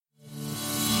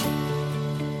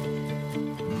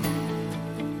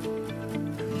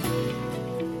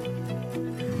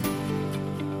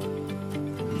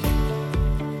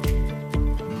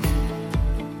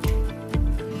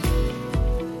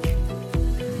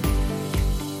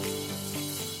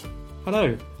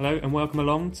Hello, and welcome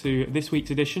along to this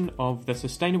week's edition of the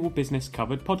Sustainable Business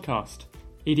Covered podcast.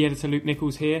 ED editor Luke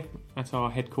Nichols here at our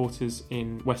headquarters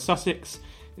in West Sussex.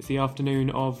 It's the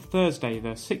afternoon of Thursday, the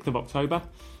 6th of October,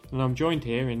 and I'm joined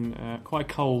here in quite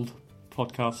a cold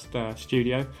podcast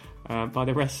studio by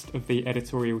the rest of the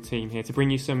editorial team here to bring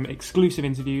you some exclusive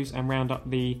interviews and round up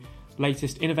the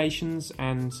latest innovations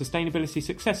and sustainability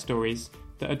success stories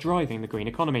that are driving the green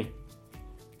economy.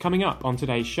 Coming up on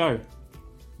today's show,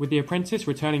 with The Apprentice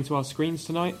returning to our screens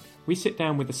tonight, we sit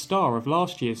down with the star of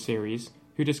last year's series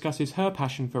who discusses her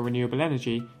passion for renewable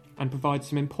energy and provides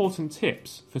some important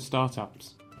tips for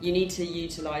startups. You need to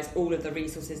utilise all of the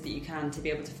resources that you can to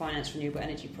be able to finance renewable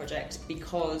energy projects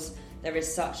because there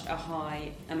is such a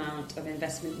high amount of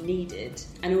investment needed.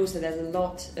 And also there's a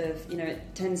lot of,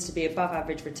 it tends to be above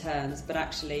average returns, but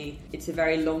actually it's a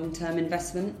very long-term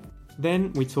investment.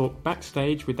 Then we talk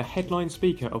backstage with the headline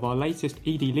speaker of our latest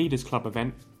ED Leaders Club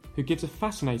event, who gives a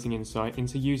fascinating insight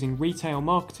into using retail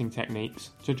marketing techniques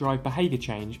to drive behaviour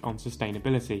change on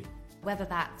sustainability. Whether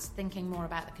that's thinking more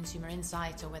about the consumer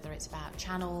insight or whether it's about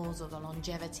channels or the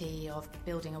longevity of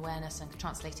building awareness and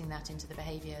translating that into the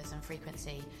behaviours and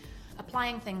frequency,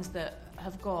 applying things that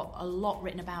have got a lot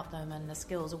written about them and the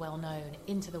skills are well known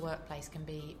into the workplace can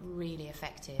be really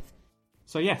effective.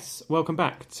 So yes, welcome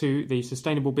back to the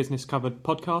Sustainable Business Covered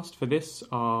podcast for this,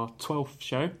 our 12th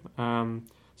show.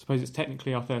 I suppose it's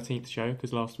technically our 13th show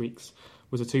because last week's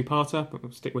was a two-parter, but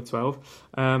we'll stick with 12.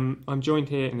 I'm joined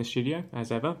here in the studio,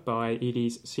 as ever, by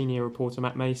ED's senior reporter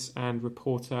Matt Mace and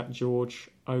reporter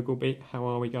George Ogilby. How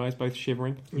are we, guys? Both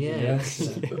shivering?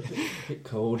 Yes, a bit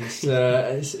cold.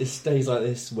 It stays like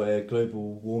this where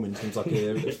global warming seems like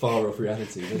a far-off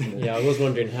reality, doesn't it? Yeah, I was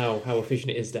wondering how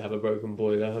efficient it is to have a broken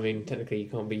boiler. I mean, technically you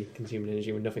can't be consuming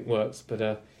energy when nothing works,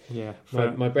 but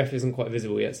my breath isn't quite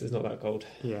visible yet, so it's not that cold.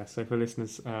 Yeah, so for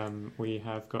listeners, we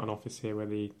have got an office here where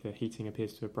the heating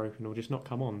appears to have broken or just not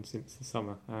come on since the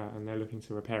summer, and they're looking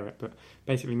to repair it. But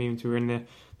basically means we're in the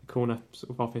corner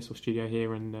sort of office or studio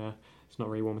here, and it's not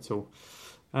really warm at all.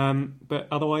 But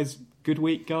otherwise, good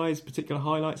week, guys. Particular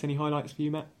highlights? Any highlights for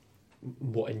you, Matt?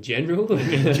 What, in general?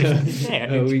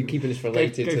 Yeah, we keeping this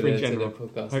related go to for the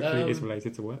podcast. Hopefully it is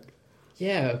related to work.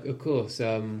 Yeah, of course.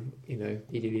 ED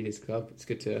Leaders Club. It's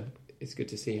good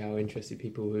to see how interested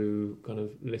people who kind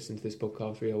of listen to this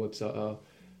podcast through our website are,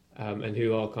 and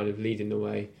who are kind of leading the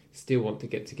way, still want to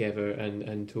get together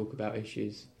and talk about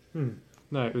issues.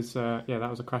 No, it was that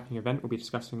was a cracking event. We'll be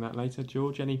discussing that later.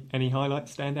 George, any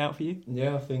highlights stand out for you?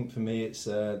 Yeah, I think for me it's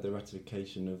the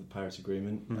ratification of the Paris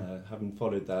Agreement. Having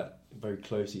followed that very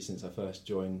closely since I first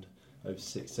joined over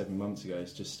 6-7 months ago,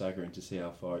 it's just staggering to see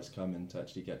how far it's come and to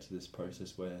actually get to this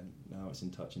process where now it's in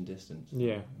touching distance.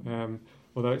 Yeah,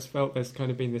 although it's felt there's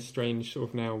kind of been this strange sort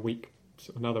of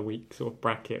another week sort of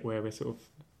bracket where we're sort of,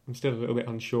 I'm still a little bit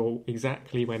unsure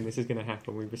exactly when this is going to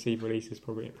happen. We receive releases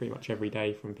probably pretty much every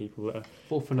day from people that are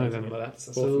 4th of November. That's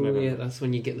 4th of November. Yeah, that's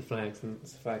when you get the flags, and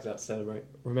it's the flags out to celebrate.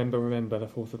 Remember the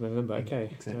 4th of November. Okay,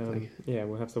 exactly.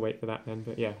 We'll have to wait for that then.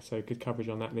 But yeah, so good coverage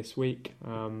on that this week.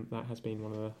 That has been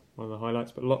one of the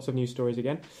highlights. But lots of news stories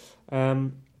again.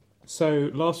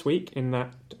 So last week in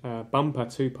that bumper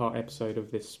 2-part episode of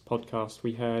this podcast,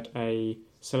 we heard a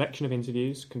selection of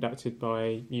interviews conducted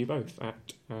by you both at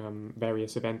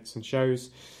various events and shows,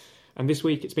 and this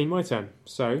week it's been my turn.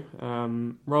 So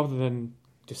rather than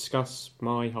discuss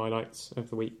my highlights of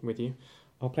the week with you,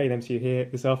 I'll play them to you here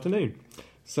this afternoon.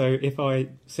 So if I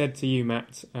said to you,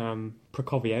 Matt,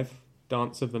 Prokofiev,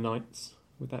 Dance of the Nights,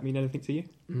 would that mean anything to you?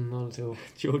 Not at all.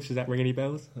 George, does that ring any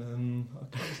bells? I can't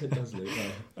say it does, Luke,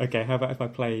 no. Okay, how about if I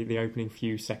play the opening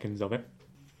few seconds of it?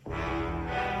 You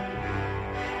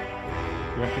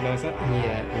recognise that?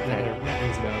 Yeah, that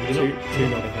rings a bell. You're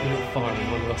not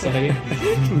firing one of us, are you?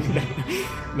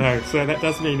 No, so that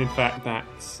does mean, in fact, that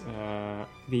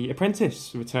The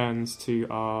Apprentice returns to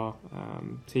our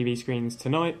TV screens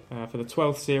tonight for the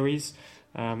 12th series,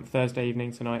 Thursday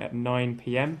evening tonight at 9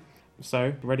 p.m.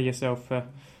 So ready yourself for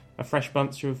a fresh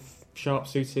bunch of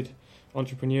sharp-suited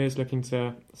entrepreneurs looking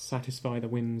to satisfy the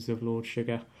whims of Lord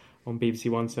Sugar on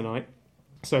BBC One tonight.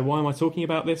 So why am I talking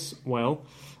about this? Well,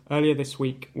 earlier this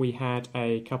week we had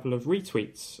a couple of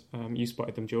retweets, you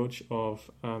spotted them, George,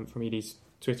 from ED's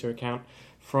Twitter account,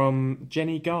 from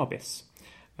Jenny Garbis.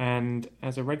 And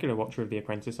as a regular watcher of The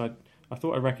Apprentice, I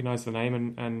thought I recognised the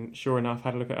name, and sure enough,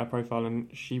 had a look at her profile, and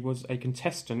she was a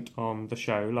contestant on the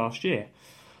show last year.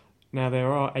 Now,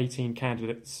 there are 18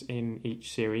 candidates in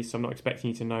each series, so I'm not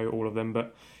expecting you to know all of them,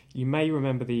 but you may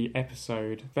remember the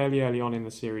episode fairly early on in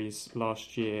the series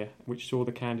last year, which saw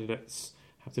the candidates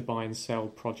have to buy and sell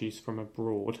produce from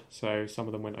abroad. So some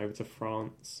of them went over to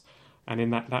France, And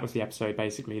in that was the episode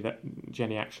basically that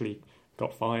Jenny actually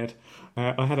got fired.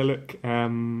 I had a look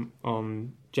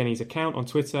on Jenny's account on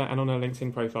Twitter and on her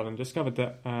LinkedIn profile and discovered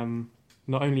that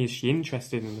not only is she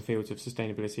interested in the fields of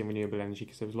sustainability and renewable energy,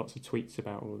 because there was lots of tweets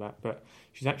about all that, but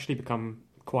she's actually become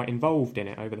quite involved in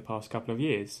it over the past couple of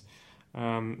years.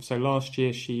 So last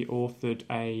year she authored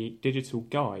a digital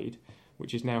guide,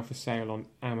 which is now for sale on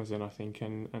Amazon, I think,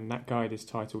 and that guide is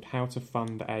titled How to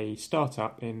Fund a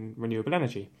Startup in Renewable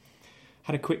Energy.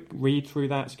 Had a quick skim read through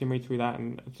that,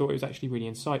 and thought it was actually really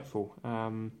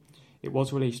insightful. It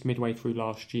was released midway through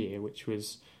last year, which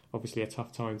was obviously a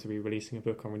tough time to be releasing a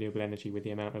book on renewable energy with the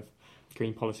amount of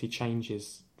green policy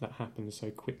changes that happened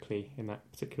so quickly in that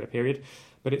particular period.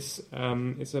 But it's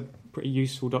a pretty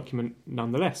useful document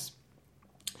nonetheless.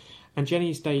 And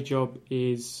Jenny's day job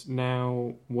is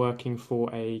now working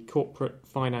for a corporate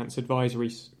finance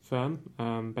advisory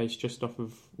firm based just off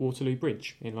of Waterloo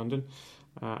Bridge in London.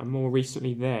 And more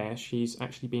recently there, she's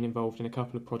actually been involved in a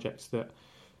couple of projects that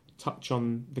touch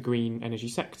on the green energy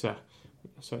sector.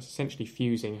 So it's essentially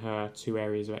fusing her two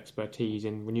areas of expertise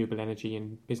in renewable energy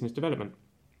and business development.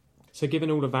 So given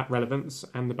all of that relevance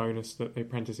and the bonus that The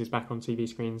Apprentice is back on TV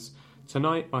screens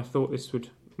tonight, I thought this would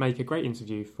make a great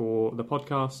interview for the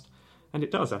podcast. And it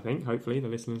does, I think. Hopefully the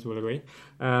listeners will agree.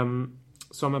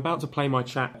 So I'm about to play my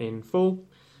chat in full.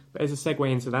 But as a segue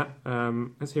into that,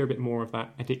 let's hear a bit more of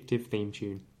that addictive theme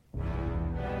tune.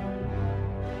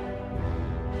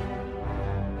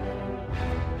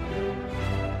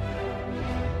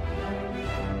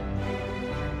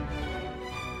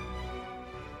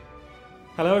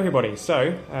 Hello everybody.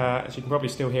 So, as you can probably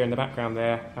still hear in the background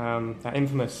there, that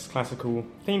infamous classical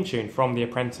theme tune from The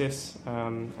Apprentice.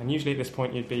 And usually at this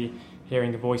point you'd be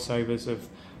hearing the voiceovers of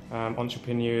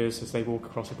entrepreneurs as they walk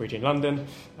across a bridge in London,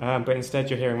 but instead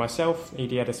you're hearing myself,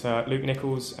 ED editor Luke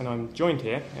Nichols, and I'm joined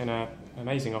here in an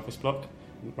amazing office block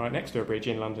right next to a bridge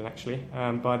in London actually,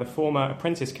 by the former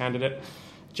Apprentice candidate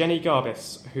Jenny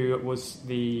Garbis, who was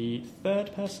the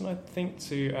third person I think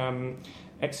to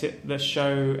exit the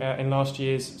show in last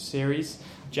year's series.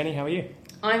 Jenny, how are you?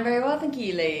 I'm very well, thank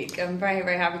you, Luke. I'm very,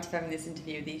 very happy to be having this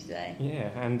interview with you today. Yeah,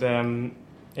 and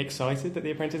excited that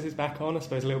The Apprentice is back on? I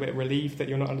suppose a little bit relieved that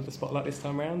you're not under the spotlight this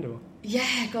time around, or?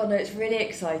 Yeah, God, no, it's really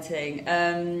exciting.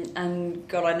 And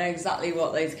God, I know exactly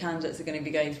what those candidates are going to be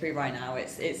going through right now.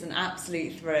 It's an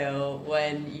absolute thrill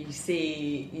when you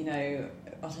see, you know,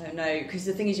 I don't know, because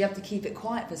the thing is you have to keep it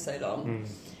quiet for so long.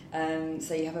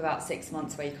 So you have about 6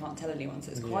 months where you can't tell anyone.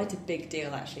 So it's quite a big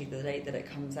deal, actually, the day that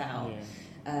it comes out. Yeah.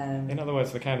 In other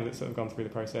words, the candidates that have gone through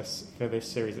the process for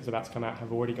this series that's about to come out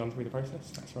have already gone through the process,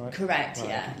 that's right? Correct,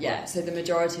 right. Yeah. So the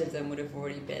majority of them would have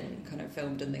already been kind of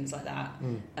filmed and things like that.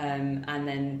 And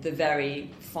then the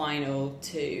very final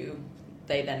two,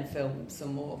 they then film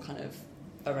some more kind of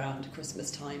around Christmas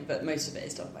time, but most of it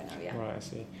is done by now, yeah. Right, I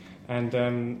see. And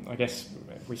I guess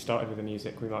if we started with the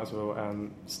music, we might as well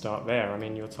start there. I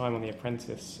mean, your time on The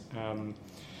Apprentice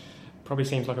probably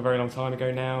seems like a very long time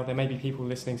ago now. There may be people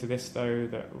listening to this, though,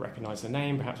 that recognise the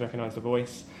name, perhaps recognise the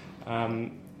voice.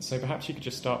 So perhaps you could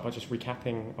just start by just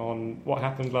recapping on what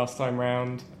happened last time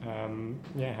round.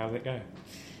 How did it go?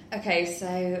 Okay,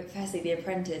 so firstly, The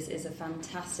Apprentice is a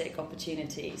fantastic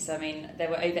opportunity. So, I mean, there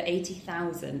were over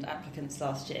 80,000 applicants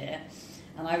last year,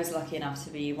 and I was lucky enough to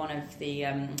be one of the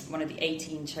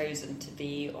 18 chosen to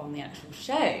be on the actual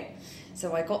show.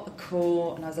 So I got the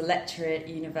call, and I was a lecturer at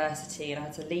university, and I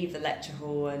had to leave the lecture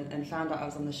hall and found out I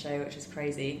was on the show, which was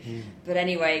crazy. But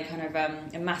anyway, kind of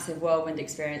a massive whirlwind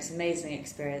experience, amazing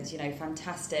experience, you know,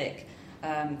 fantastic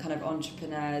kind of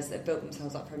entrepreneurs that built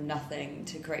themselves up from nothing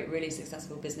to create really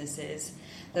successful businesses.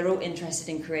 They're all interested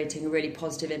in creating a really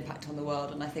positive impact on the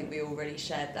world, and I think we all really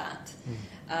shared that.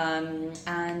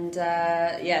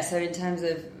 So in terms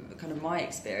of kind of my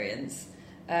experience,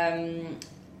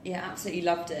 absolutely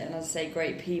loved it, and as I say,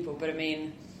 great people, but I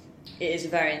mean, it is a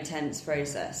very intense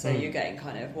process, so you're getting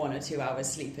kind of 1 or 2 hours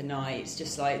sleep a night,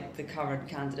 just like the current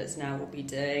candidates now will be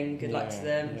doing. Good luck to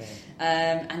them.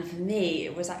 And for me,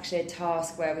 it was actually a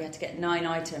task where we had to get 9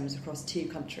 items across 2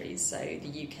 countries, so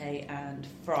the UK and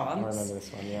France. I remember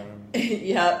this one, yeah.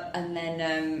 Yeah, and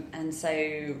then and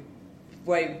so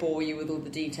won't bore you with all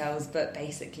the details, but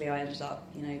basically I ended up,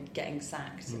 you know, getting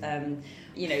sacked. So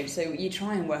you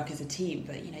try and work as a team,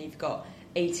 but you know, you've got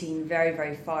 18 very,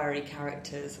 very fiery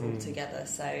characters all together.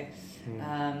 So,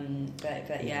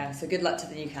 so good luck to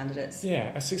the new candidates.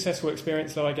 Yeah, a successful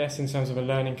experience though, I guess, in terms of a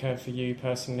learning curve for you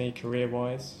personally,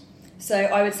 career-wise. So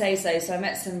I would say so. So I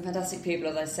met some fantastic people,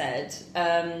 as I said,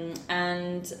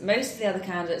 and most of the other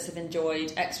candidates have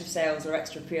enjoyed extra sales or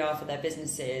extra PR for their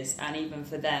businesses, and even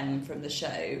for them from the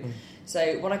show.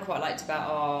 So what I quite liked about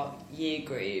our year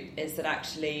group is that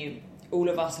actually all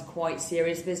of us are quite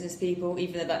serious business people,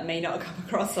 even though that may not come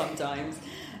across sometimes.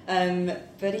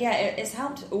 But yeah, it's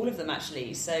helped all of them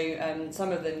actually. So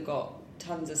some of them got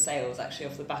tons of sales actually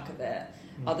off the back of it.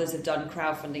 Others have done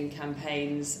crowdfunding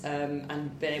campaigns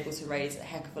and been able to raise a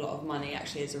heck of a lot of money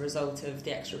actually as a result of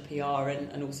the extra PR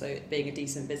and also it being a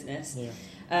decent business. Yeah.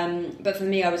 But for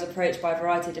me, I was approached by a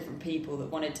variety of different people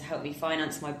that wanted to help me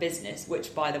finance my business,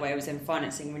 which, by the way, I was in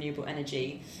financing renewable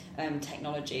energy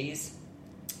technologies.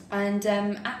 And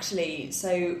actually,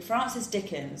 so Francis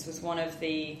Dickens was one of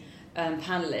the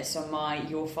panellists on my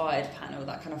You're Fired panel,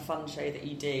 that kind of fun show that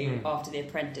you do after The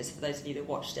Apprentice, for those of you that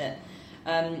watched it.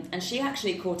 And she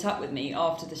actually caught up with me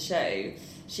after the show.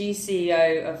 She's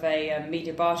CEO of a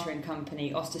media bartering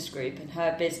company, Ostis Group, and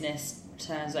her business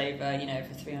turns over,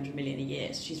 for 300 million a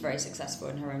year. So she's very successful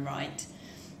in her own right.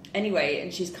 Anyway,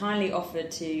 and she's kindly offered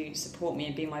to support me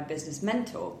and be my business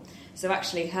mentor. So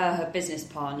actually her business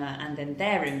partner and then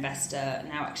their investor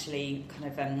now actually kind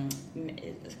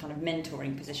of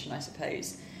mentoring position, I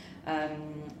suppose,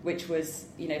 which was,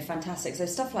 fantastic. So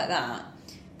stuff like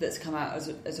that's come out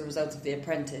as a result of The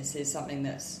Apprentice is something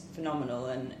that's phenomenal.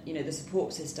 And, the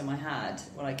support system I had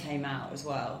when I came out as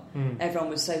well, everyone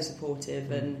was so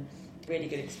supportive and really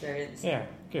good experience. Yeah,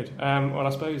 good. Well, I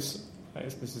suppose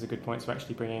this is a good point to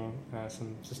actually bringing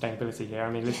some sustainability here.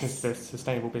 I mean, listeners to the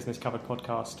Sustainable Business Covered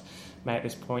podcast may at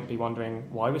this point be wondering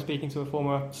why we're speaking to a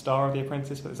former star of The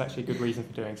Apprentice, but there's actually a good reason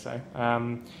for doing so.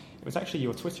 It was actually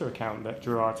your Twitter account that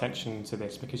drew our attention to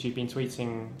this because you've been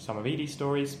tweeting some of Edie's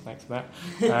stories, thanks for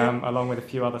that, along with a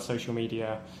few other social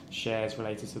media shares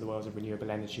related to the worlds of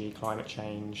renewable energy, climate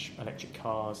change, electric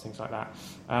cars, things like that.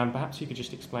 Perhaps you could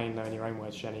just explain, though, in your own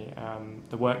words, Jenny,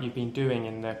 the work you've been doing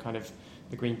in the kind of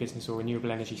the green business or renewable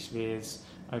energy spheres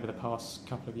over the past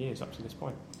couple of years up to this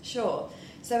point. Sure.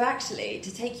 So actually,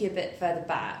 to take you a bit further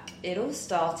back, it all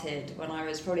started when I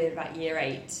was probably about year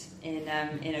 8 in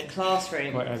a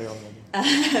classroom. Quite early on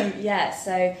then. Yeah,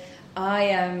 so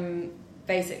I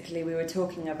basically we were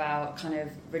talking about kind of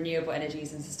renewable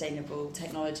energies and sustainable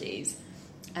technologies,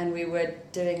 and we were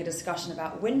doing a discussion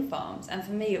about wind farms, and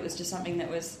for me it was just something that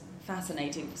was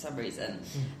fascinating for some reason.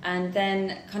 And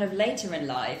then kind of later in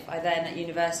life, I then at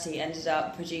university ended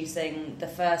up producing the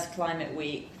first climate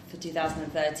week for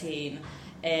 2013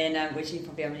 in which you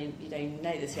probably, you don't even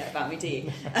know this yet about me, do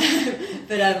you?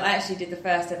 But I actually did the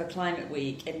first ever climate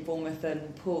week in Bournemouth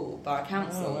and Poole Borough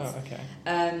Councils. Oh, wow, okay.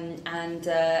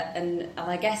 And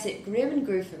I guess it grew and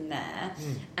grew from there.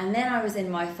 And then I was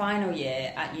in my final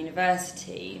year at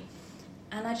university,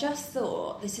 and I just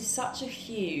thought this is such a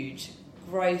huge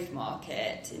growth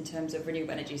market in terms of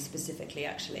renewable energy specifically,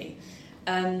 actually.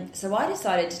 So I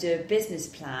decided to do a business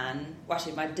plan. Well,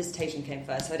 actually, my dissertation came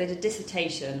first. So I did a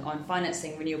dissertation on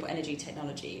financing renewable energy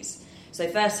technologies. So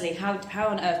firstly, how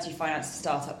on earth do you finance a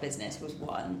startup business was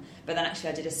one. But then actually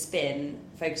I did a spin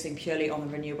focusing purely on the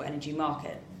renewable energy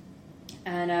market.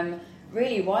 And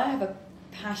really why I'm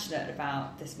passionate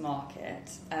about this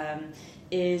market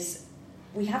is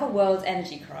we have a world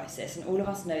energy crisis, and all of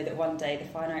us know that one day the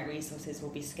finite resources will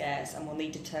be scarce and we'll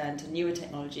need to turn to newer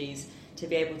technologies to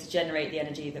be able to generate the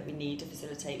energy that we need to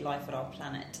facilitate life on our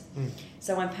planet.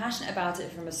 So I'm passionate about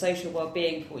it from a social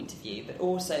well-being point of view, but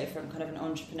also from kind of an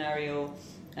entrepreneurial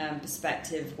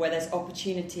perspective where there's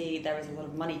opportunity, there is a lot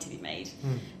of money to be made.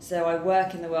 So I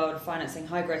work in the world of financing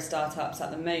high-growth startups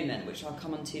at the moment, which I'll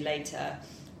come on to later,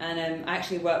 and I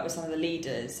actually work with some of the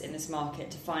leaders in this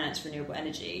market to finance renewable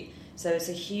energy. So it's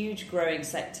a huge growing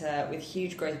sector with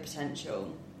huge growth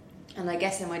potential. And I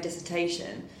guess in my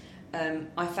dissertation,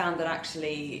 I found that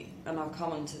actually, and I'll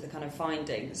come on to the kind of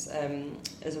findings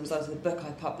as a result of the book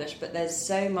I published, but there's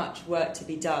so much work to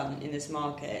be done in this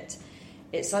market.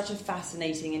 It's such a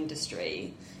fascinating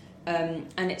industry, and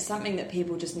it's something that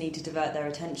people just need to divert their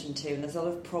attention to. And there's a lot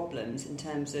of problems in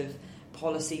terms of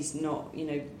policies not,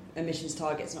 emissions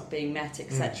targets not being met,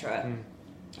 etc.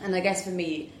 And I guess for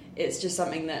me, it's just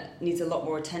something that needs a lot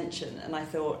more attention. And I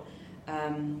thought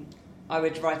I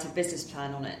would write a business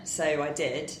plan on it. So I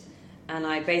did. And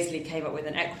I basically came up with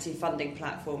an equity funding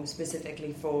platform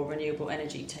specifically for renewable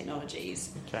energy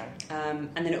technologies. Okay.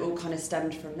 And then it all kind of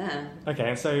stemmed from there.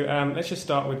 Okay, so let's just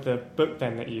start with the book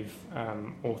then that you've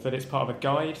authored. It's part of a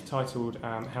guide titled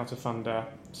How to Fund a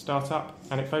Startup,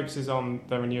 and it focuses on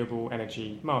the renewable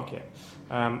energy market.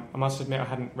 I must admit I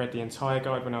hadn't read the entire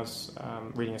guide when I was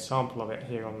reading a sample of it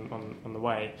here on the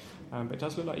way, but it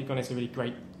does look like you've gone into really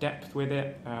great depth with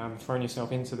it, thrown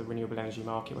yourself into the renewable energy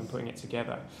market when putting it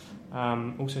together.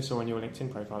 Also saw on your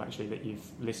LinkedIn profile actually that you've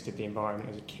listed the environment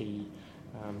as a key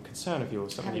concern of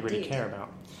yours, something you really care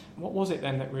about. What was it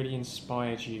then that really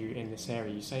inspired you in this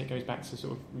area? You say it goes back to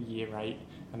sort of year 8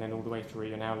 and then all the way through.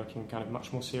 You're now looking kind of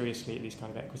much more seriously at these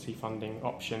kind of equity funding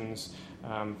options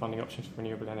for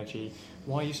renewable energy.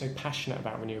 Why are you so passionate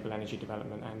about renewable energy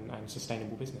development and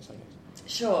sustainable business, I guess?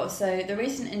 Sure. So the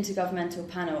recent Intergovernmental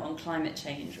Panel on Climate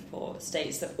Change report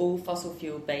states that all fossil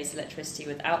fuel-based electricity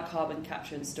without carbon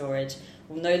capture and storage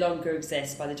will no longer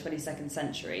exist by the 22nd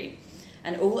century.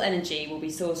 And all energy will be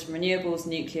sourced from renewables,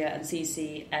 nuclear and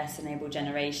CCS-enabled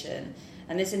generation.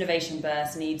 And this innovation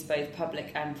burst needs both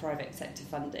public and private sector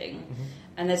funding. Mm-hmm.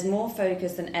 And there's more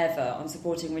focus than ever on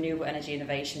supporting renewable energy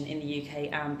innovation in the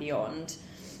UK and beyond.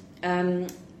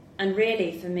 And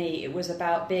really, for me, it was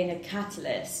about being a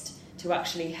catalyst to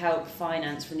actually help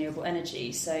finance renewable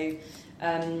energy. So,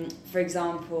 for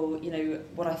example,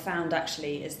 what I found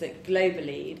actually is that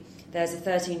globally, there's a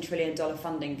 $13 trillion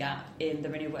funding gap in the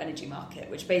renewable energy market,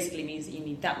 which basically means that you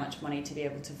need that much money to be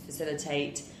able to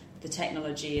facilitate the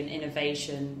technology and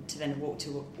innovation to then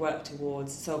work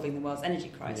towards solving the world's energy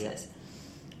crisis.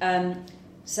 Yeah.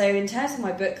 So in terms of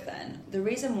my book then, the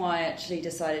reason why I actually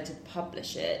decided to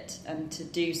publish it and to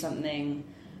do something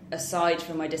aside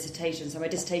from my dissertation, so my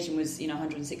dissertation was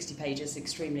 160 pages,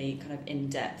 extremely kind of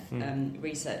in-depth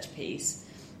research piece.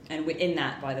 And in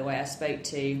that, by the way, I spoke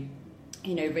to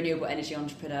renewable energy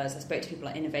entrepreneurs. I spoke to people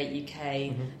like Innovate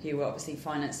UK, who were obviously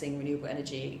financing renewable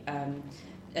energy,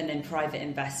 and then private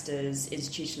investors,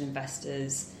 institutional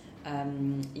investors,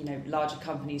 larger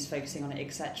companies focusing on it,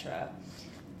 etc.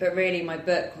 But really, my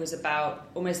book was about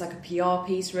almost like a PR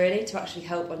piece, really, to actually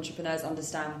help entrepreneurs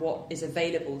understand what is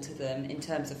available to them in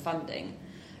terms of funding.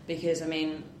 Because,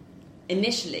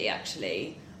 initially,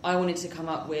 actually, I wanted to come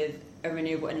up with a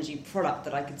renewable energy product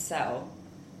that I could sell.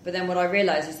 But then what I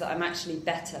realised is that I'm actually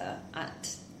better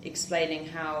at explaining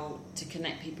how to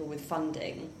connect people with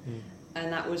funding.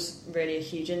 And that was really a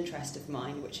huge interest of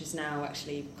mine, which is now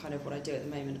actually kind of what I do at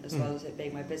the moment, as well as it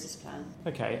being my business plan.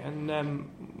 Okay, and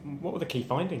what were the key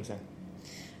findings then?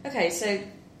 Okay, so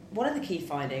one of the key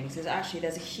findings is actually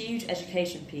there's a huge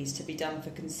education piece to be done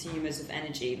for consumers of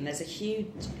energy, and there's a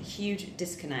huge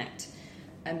disconnect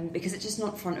because it's just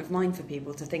not front of mind for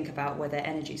people to think about where their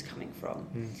energy is coming from.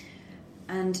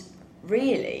 And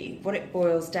really, what it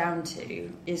boils down to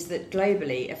is that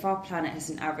globally, if our planet has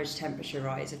an average temperature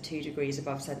rise of 2 degrees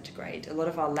above centigrade, a lot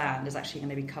of our land is actually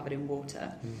going to be covered in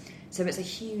water. So it's a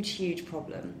huge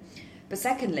problem. But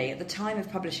secondly, at the time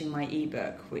of publishing my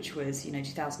ebook, which was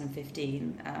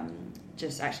 2015,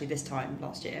 just actually this time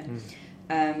last year,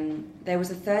 there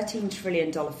was a $13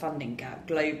 trillion funding gap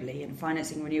globally in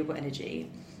financing renewable energy,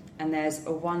 and there's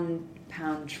a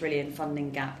 £1 trillion funding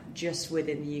gap just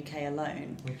within the UK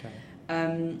alone. Okay.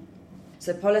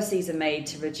 So policies are made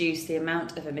to reduce the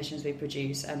amount of emissions we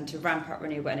produce and to ramp up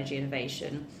renewable energy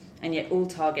innovation, and yet all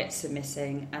targets are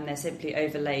missing and they're simply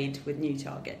overlaid with new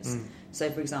targets. So,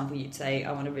 for example, you'd say,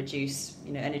 I want to reduce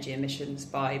energy emissions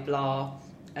by blah,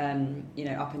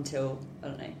 up until,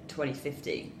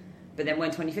 2050. But then when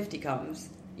 2050 comes,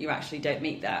 you actually don't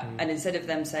meet that. And instead of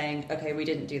them saying, okay, we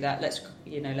didn't do that, let's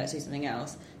do something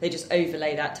else, they just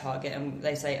overlay that target and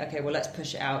they say, okay, well, let's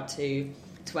push it out to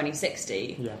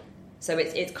 2060. Yeah. So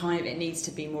it needs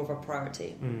to be more of a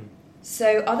priority.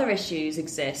 So other issues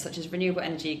exist, such as renewable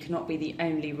energy cannot be the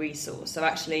only resource. So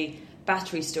actually,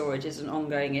 battery storage is an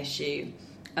ongoing issue.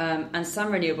 And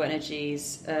some renewable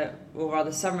energies, or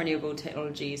rather some renewable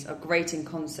technologies, are great in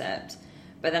concept,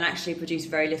 but then actually produce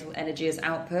very little energy as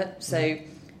output. So,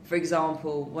 for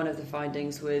example, one of the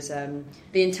findings was the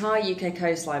entire UK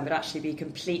coastline would actually be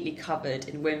completely covered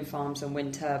in wind farms and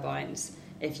wind turbines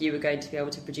if you were going to be able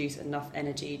to produce enough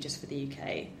energy just for the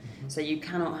UK. So you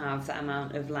cannot have that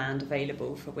amount of land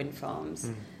available for wind farms,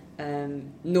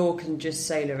 nor can just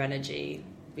solar energy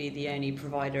be the only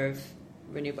provider of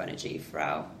renewable energy for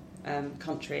our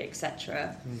country,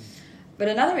 etc. But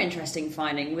another interesting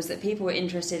finding was that people were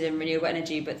interested in renewable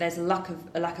energy, but there's a lack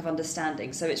of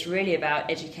understanding. So it's really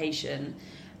about education,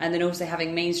 and then also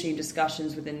having mainstream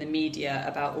discussions within the media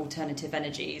about alternative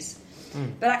energies.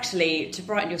 But actually, to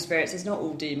brighten your spirits, it's not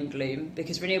all doom and gloom,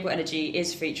 because renewable energy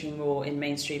is featuring more in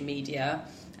mainstream media.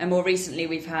 And more recently,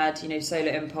 we've had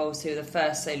Solar Impulse, who are the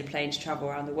first solar plane to travel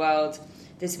around the world.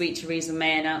 This week, Theresa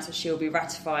May announced that she'll be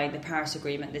ratifying the Paris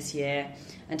Agreement this year,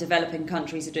 and developing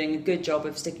countries are doing a good job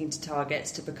of sticking to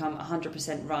targets to become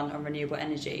 100% run on renewable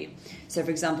energy. So,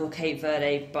 for example, Cape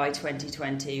Verde by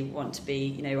 2020 want to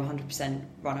be 100%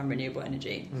 run on renewable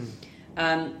energy.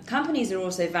 Companies are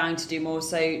also vowing to do more.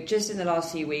 So just in the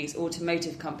last few weeks,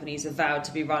 automotive companies have vowed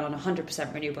to be run on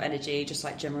 100% renewable energy, just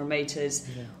like General Motors,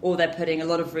 or they're putting a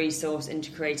lot of resource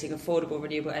into creating affordable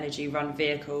renewable energy run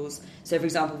vehicles. So for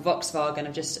example, Volkswagen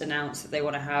have just announced that they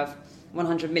want to have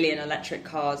 100 million electric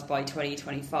cars by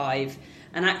 2025,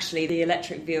 and actually the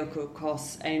electric vehicle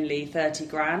costs only 30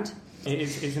 grand.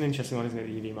 It's an interesting one, isn't it,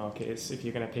 the EV market? It's, if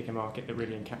you're going to pick a market that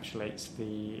really encapsulates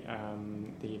the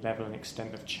level and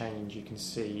extent of change you can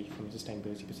see from a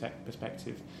sustainability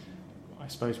perspective, I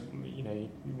suppose, you know,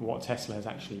 what Tesla has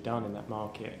actually done in that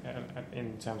market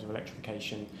in terms of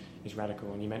electrification is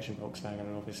radical. And you mentioned Volkswagen,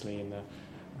 and obviously in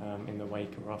the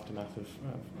wake or aftermath of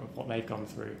what they've gone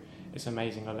through, it's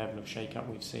amazing the level of shake-up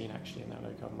we've seen actually in that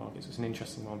low-carbon market. So it's an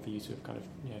interesting one for you to have kind of,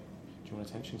 you know, drawn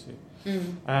attention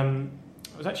to.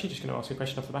 I was actually just going to ask you a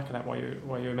question off the back of that while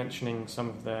you were mentioning some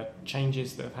of the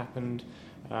changes that have happened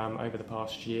over the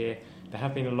past year. There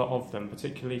have been a lot of them,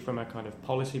 particularly from a kind of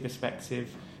policy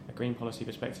perspective, a green policy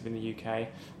perspective in the UK.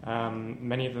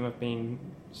 Many of them have been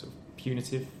sort of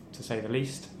punitive, to say the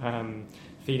least.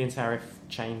 Feed-in tariff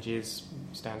changes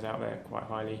stands out there quite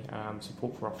highly.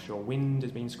 Support for offshore wind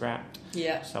has been scrapped.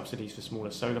 Yeah. Subsidies for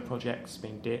smaller solar projects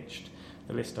been ditched.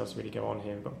 The list does really go on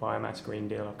here. We've got Biomass Green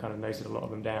Deal. I've kind of noted a lot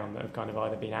of them down that have kind of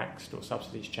either been axed or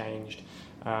subsidies changed.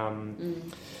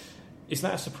 Is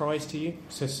that a surprise to you,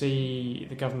 to see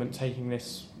the government taking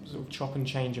this sort of chop and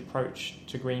change approach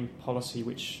to green policy,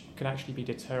 which could actually be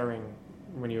deterring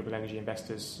renewable energy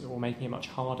investors or making it much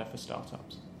harder for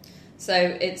startups? So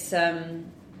it's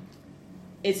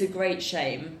a great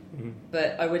shame,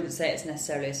 but I wouldn't say it's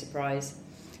necessarily a surprise.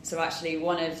 So actually,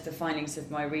 one of the findings of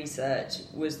my research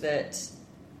was that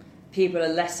people are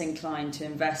less inclined to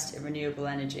invest in renewable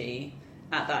energy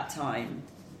at that time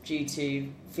due to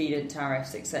feed-in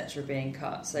tariffs, etc., being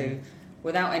cut. So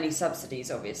without any subsidies,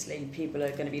 obviously, people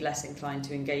are going to be less inclined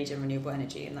to engage in renewable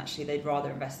energy, and actually they'd rather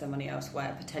invest their money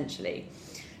elsewhere, potentially.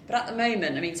 But at the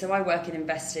moment, I mean, so I work in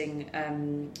investing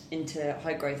into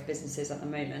high-growth businesses at the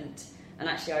moment, and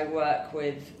actually I work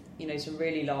with, you know, some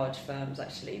really large firms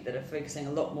actually that are focusing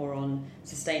a lot more on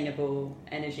sustainable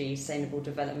energy, sustainable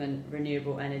development,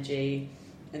 renewable energy,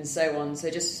 and so on. So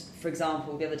just for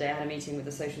example, the other day I had a meeting with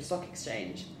the Social Stock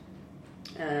Exchange,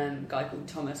 a guy called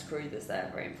Thomas Carruthers there,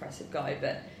 a very impressive guy,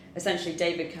 but essentially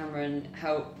David Cameron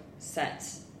helped set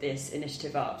this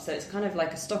initiative up. So it's kind of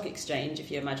like a stock exchange,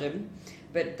 if you imagine,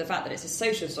 but the fact that it's a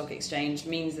social stock exchange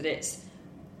means that it's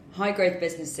high growth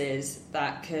businesses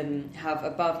that can have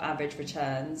above average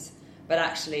returns, but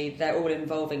actually they're all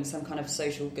involving some kind of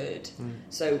social good.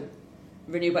 So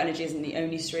renewable energy isn't the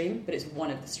only stream, but it's one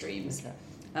of the streams. Okay.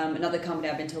 Another company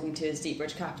I've been talking to is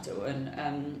Deepbridge Capital,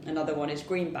 and another one is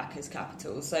Greenbackers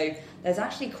Capital. So there's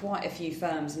actually quite a few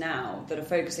firms now that are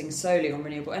focusing solely on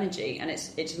renewable energy, and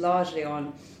it's largely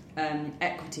on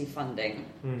equity funding.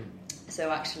 So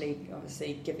actually,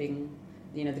 obviously, giving,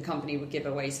 you know, the company would give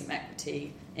away some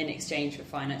equity in exchange for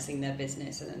financing their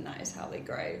business, and then that is how they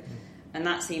grow. And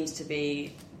that seems to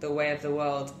be the way of the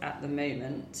world at the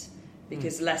moment,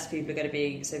 because less people are going to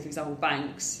be, so for example,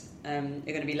 banks are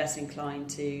going to be less inclined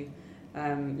to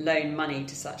loan money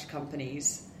to such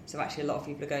companies. So actually a lot of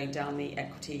people are going down the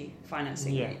equity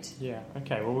financing route. Yeah,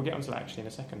 okay. Well, we'll get onto that actually in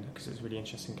a second, because it's really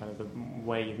interesting kind of the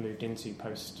way you've moved into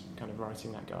post kind of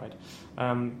writing that guide.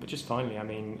 But just finally, I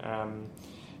mean,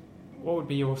 what would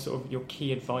be your sort of your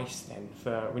key advice then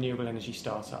for renewable energy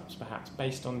startups, perhaps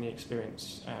based on the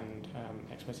experience and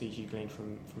expertise you gleaned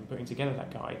from putting together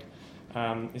that guide?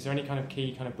 Is there any kind of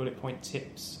key kind of bullet point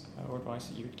tips or advice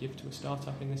that you would give to a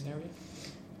startup in this area?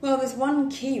 Well, there's one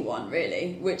key one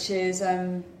really, which is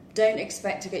don't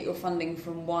expect to get your funding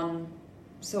from one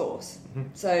source.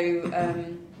 So,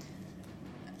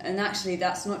 and actually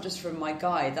that's not just from my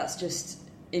guide, that's just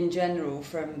in general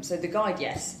from, so the guide,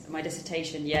 yes, my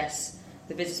dissertation, yes,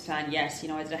 the business plan, yes, you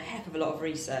know, I did a heck of a lot of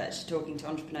research talking to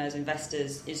entrepreneurs,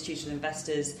 investors, institutional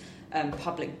investors,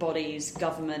 public bodies,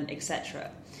 government, etc.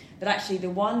 But actually the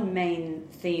one main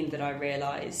theme that I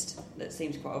realised, that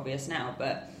seems quite obvious now,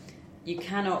 but you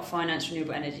cannot finance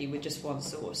renewable energy with just one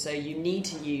source. So you need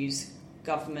to use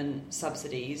government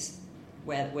subsidies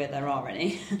where there are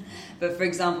any. But for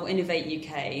example, Innovate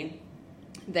UK,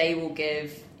 they will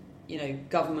give, you know,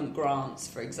 government grants,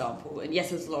 for example. And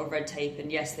yes, there's a lot of red tape,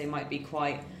 and yes, they might be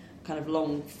quite kind of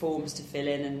long forms to fill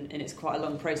in, and it's quite a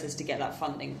long process to get that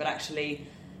funding. But actually,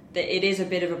 it is a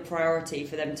bit of a priority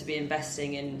for them to be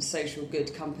investing in social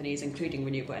good companies, including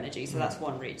renewable energy. So that's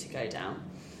one route to go down.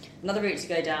 Another route to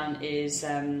go down is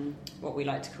what we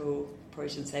like to call, probably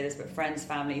shouldn't say this, but friends,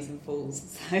 families and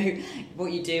fools. So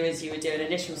what you do is you would do an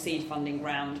initial seed funding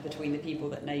round between the people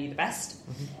that know you the best.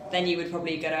 Then you would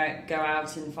probably go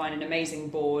out and find an amazing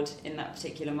board in that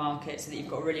particular market so that you've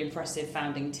got a really impressive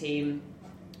founding team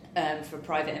for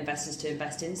private investors to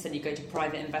invest in. So then you go to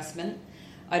private investment.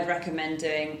 I'd recommend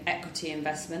doing equity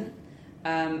investment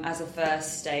as a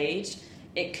first stage.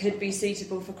 It could be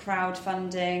suitable for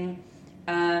crowdfunding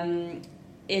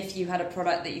if you had a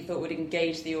product that you thought would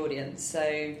engage the audience.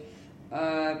 So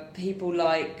people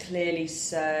like Clearly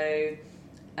So,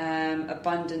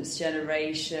 Abundance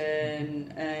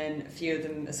Generation, and a few of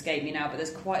them escape me now, but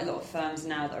there's quite a lot of firms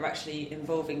now that are actually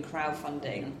involving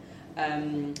crowdfunding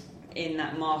in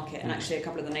that market, and actually a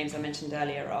couple of the names I mentioned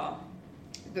earlier are.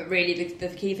 But really the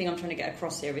key thing I'm trying to get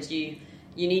across here is you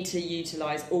need to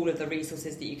utilise all of the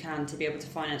resources that you can to be able to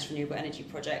finance renewable energy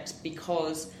projects,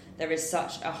 because there is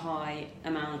such a high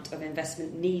amount of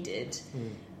investment needed.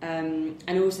 And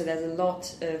also there's a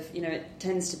lot of, it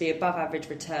tends to be above average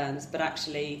returns, but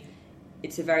actually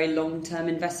it's a very long-term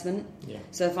investment. Yeah.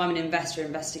 So if I'm an investor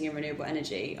investing in renewable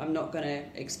energy, I'm not going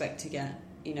to expect to get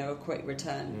a quick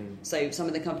return. So some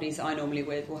of the companies that I normally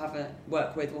work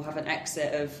with will have an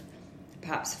exit of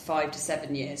perhaps 5 to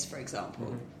 7 years, for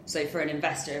example. So for an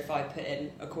investor, if I put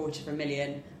in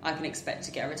 $250,000, I can expect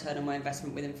to get a return on my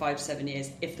investment within 5 to 7 years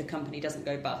if the company doesn't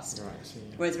go bust. Right, so,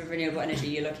 yeah. Whereas with renewable energy,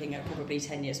 you're looking at probably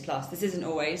 10 years plus. This isn't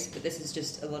always, but this is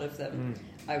just a lot of them,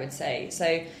 I would say.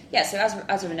 So as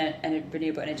a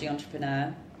renewable energy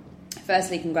entrepreneur,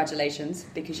 firstly, congratulations,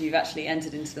 because you've actually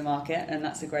entered into the market, and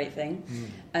that's a great thing.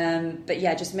 But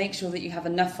just make sure that you have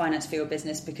enough finance for your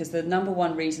business, because the number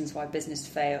one reasons why businesses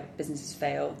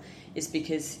fail is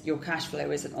because your cash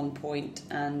flow isn't on point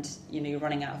and you're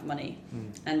running out of money.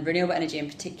 And renewable energy in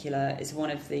particular is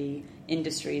one of the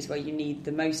industries where you need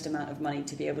the most amount of money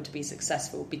to be able to be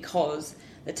successful, because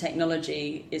the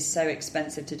technology is so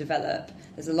expensive to develop.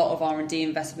 There's a lot of R&D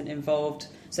investment involved.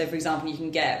 So, for example, you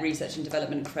can get research and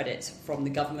development credits from the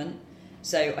government.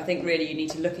 So I think really you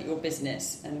need to look at your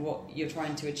business and what you're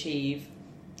trying to achieve,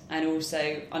 and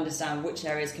also understand which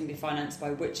areas can be financed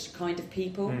by which kind of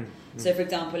people. So, for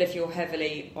example, if you're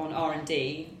heavily on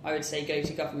R&D, I would say go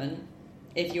to government.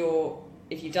 If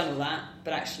you've done all that,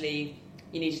 but actually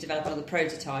you need to develop another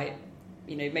prototype,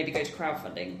 maybe go to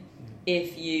crowdfunding.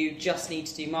 If you just need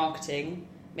to do marketing,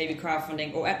 maybe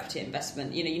crowdfunding or equity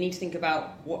investment. You need to think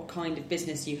about what kind of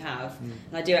business you have.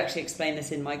 And I do actually explain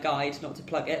this in my guide, not to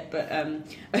plug it, but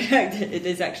it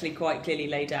is actually quite clearly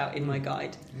laid out in my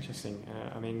guide. Interesting.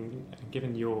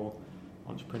 Given your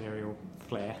entrepreneurial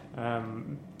flair,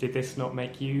 did this not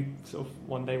make you sort of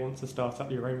one day want to start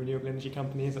up your own renewable energy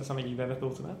company? Is that something you've ever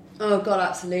thought about? Oh God,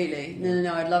 absolutely.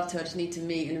 No, I'd love to. I just need to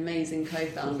meet an amazing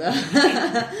co-founder.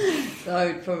 So I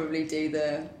would probably do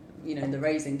the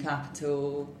raising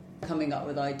capital, coming up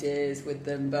with ideas with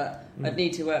them, but I'd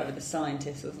need to work with a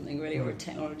scientist or something really, or a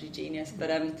technology genius. But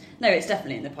no, it's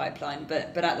definitely in the pipeline.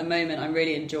 But at the moment, I'm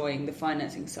really enjoying the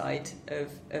financing side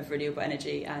of renewable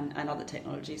energy and other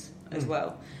technologies as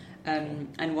well.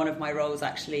 And one of my roles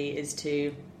actually is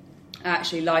to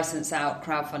actually license out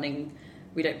crowdfunding.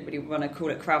 We don't really want to call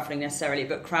it crowdfunding necessarily,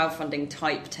 but crowdfunding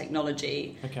type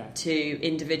technology to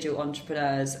individual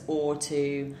entrepreneurs or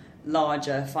to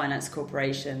larger finance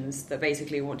corporations that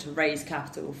basically want to raise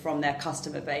capital from their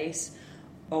customer base,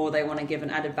 or they want to give an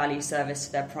added value service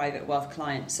to their private wealth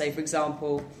clients. So, for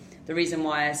example, the reason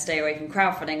why I stay away from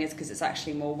crowdfunding is because it's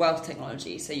actually more wealth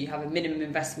technology. So you have a minimum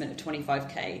investment of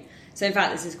 25k. So in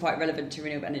fact, this is quite relevant to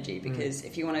renewable energy, because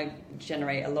if you want to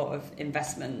generate a lot of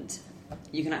investment,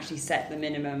 you can actually set the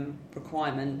minimum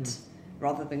requirement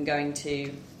rather than going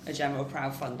to a general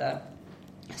crowdfunder.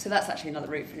 So that's actually another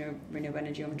route for renewable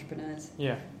energy entrepreneurs.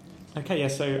 Yeah. Okay, yeah,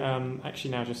 so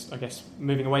actually now just, I guess,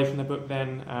 moving away from the book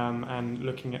then and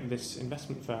looking at this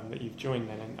investment firm that you've joined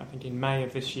then. And I think in May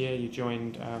of this year you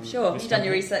joined... Sure, you've done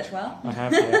your research well. I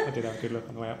have, yeah. I did have a good look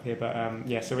on the way up here. But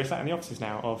so we're sat in the offices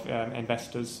now of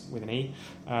Investors with an E.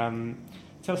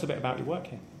 Tell us a bit about your work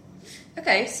here.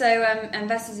 Okay, so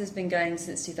Investors has been going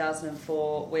since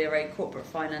 2004. We're a corporate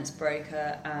finance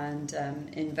broker and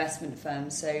investment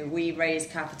firm. So we raise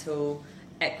capital,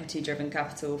 equity-driven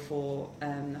capital for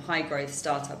high-growth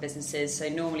startup businesses. So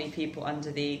normally people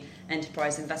under the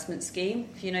Enterprise Investment Scheme,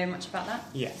 if you know much about that.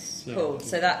 Yes. Yeah. Cool.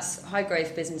 So that's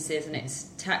high-growth businesses, and it's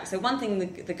tax. So one thing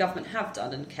the government have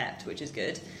done and kept, which is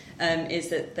good, is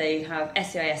that they have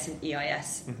SEIS and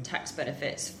EIS tax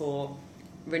benefits for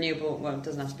renewable, well, it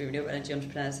doesn't have to be renewable energy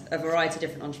entrepreneurs, a variety of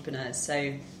different entrepreneurs.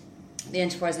 So the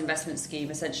Enterprise Investment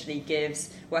Scheme essentially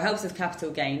helps with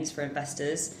capital gains for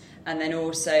investors, and then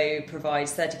also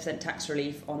provides 30% tax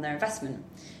relief on their investment.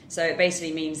 So it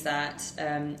basically means that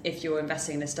if you're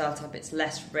investing in a startup, it's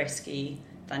less risky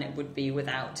than it would be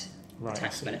without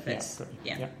tax benefits.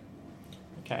 Yeah.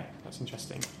 Okay, that's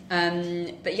interesting.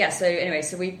 But yeah, so anyway,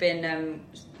 so we've been,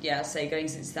 going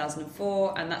since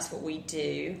 2004, and that's what we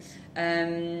do.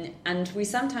 And we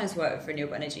sometimes work with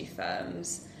renewable energy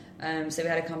firms. So we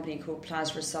had a company called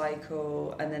Plas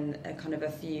Recycle, and then kind of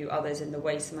a few others in the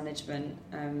waste management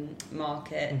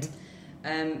market.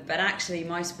 But actually,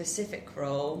 my specific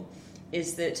role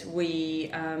is that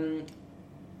we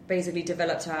basically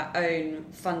developed our own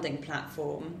funding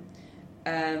platform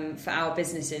for our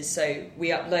businesses. So we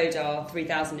upload our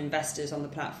 3,000 investors on the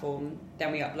platform,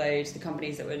 then we upload the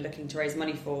companies that we're looking to raise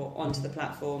money for onto the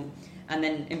platform, and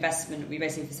then we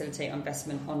basically facilitate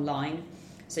investment online.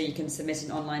 So you can submit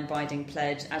an online binding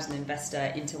pledge as an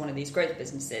investor into one of these growth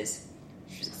businesses.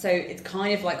 So it's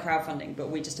kind of like crowdfunding, but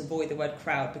we just avoid the word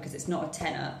crowd because it's not a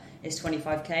tenner, it's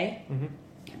 25k.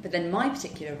 But then my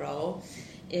particular role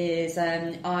is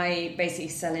I basically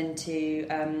sell into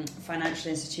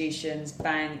financial institutions,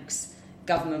 banks,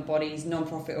 government bodies,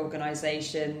 non-profit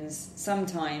organisations,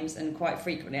 sometimes and quite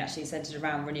frequently actually centred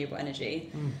around renewable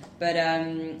energy. But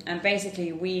and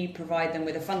basically we provide them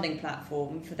with a funding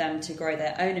platform for them to grow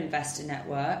their own investor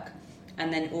network,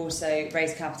 and then also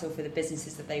raise capital for the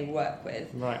businesses that they work with.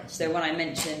 Right. So when I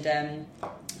mentioned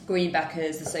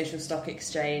Greenbackers, the Social Stock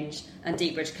Exchange, and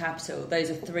Deepbridge Capital, those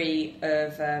are three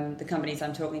of the companies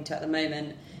I'm talking to at the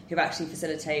moment who actually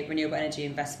facilitate renewable energy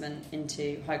investment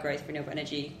into high-growth renewable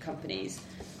energy companies.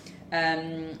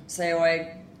 So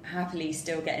I happily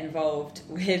still get involved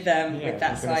with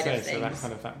that side of things. So that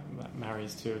kind of that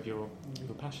marries two of your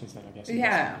passions then, I guess.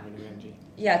 Yeah. Renewable energy.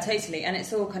 Yeah, totally. And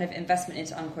it's all kind of investment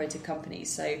into unquoted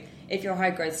companies. So if you're a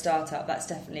high-growth startup, that's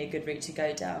definitely a good route to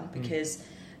go down because,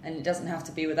 and it doesn't have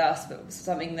to be with us, but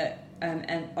something that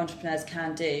entrepreneurs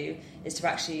can do is to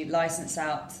actually license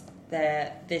out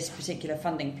this particular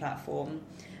funding platform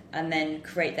and then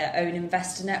create their own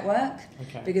investor network.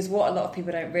 Okay. Because what a lot of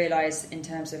people don't realise in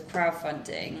terms of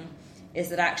crowdfunding is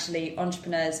that actually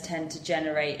entrepreneurs tend to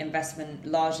generate investment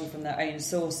largely from their own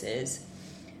sources.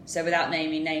 So without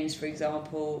naming names, for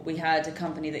example, we had a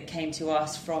company that came to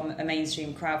us from a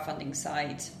mainstream crowdfunding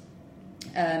site,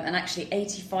 and actually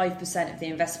 85% of the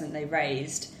investment they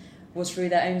raised was through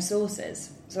their own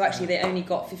sources. So actually they only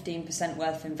got 15%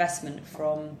 worth of investment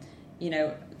from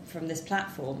this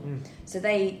platform. So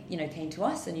they, came to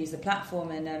us and used the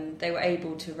platform, and they were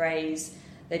able to raise.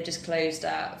 They've just closed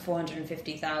at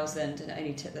 450,000, and it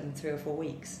only took them 3 or 4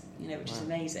 weeks. Which is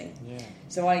amazing. Yeah.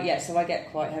 So I get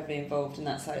quite heavily involved in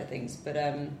that side of things, but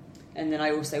and then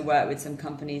I also work with some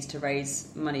companies to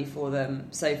raise money for them.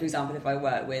 So, for example, if I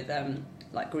work with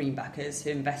like Greenbackers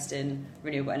who invest in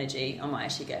renewable energy, I might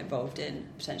actually get involved in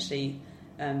potentially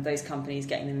those companies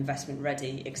getting them investment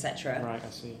ready, etc. Right, I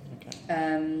see. Okay.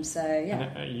 And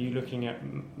are you looking at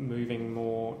moving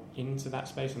more into that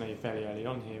space? I know you're fairly early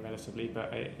on here, relatively,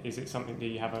 but is it something that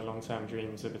you have a long-term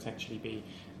dream to potentially be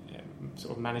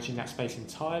sort of managing that space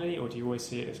entirely, or do you always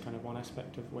see it as kind of one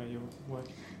aspect of where you're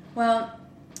working? Well,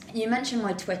 you mentioned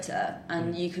my Twitter,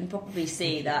 and you can probably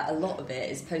see that a lot of it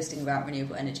is posting about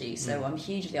renewable energy, so I'm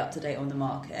hugely up to date on the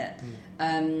market.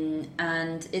 And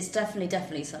it's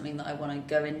definitely something that I want to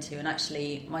go into, and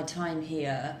actually my time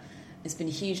here has been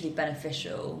hugely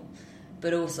beneficial,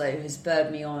 but also has spurred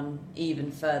me on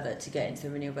even further to get into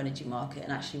the renewable energy market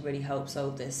and actually really help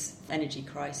solve this energy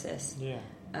crisis. Yeah.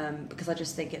 Because I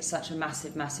just think it's such a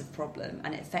massive problem,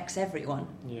 and it affects everyone.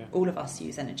 Yeah. All of us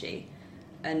use energy,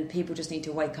 and people just need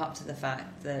to wake up to the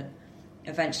fact that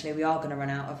eventually we are going to run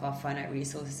out of our finite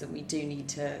resources, and we do need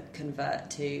to convert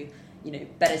to,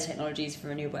 better technologies for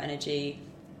renewable energy,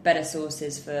 better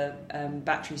sources for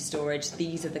battery storage.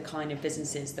 These are the kind of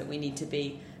businesses that we need to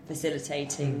be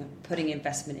facilitating, putting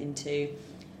investment into,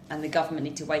 and the government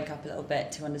need to wake up a little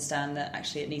bit to understand that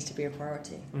actually it needs to be a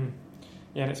priority.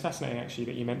 Yeah, and it's fascinating actually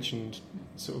that you mentioned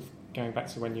sort of going back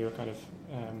to when you were kind of,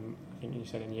 I think you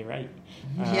said in year 8,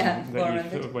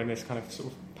 when this kind of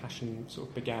sort of passion sort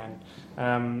of began.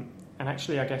 And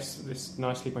actually, I guess this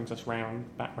nicely brings us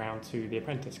back round to The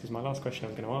Apprentice, because my last question I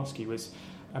was going to ask you was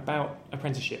about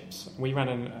apprenticeships. We ran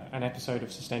an episode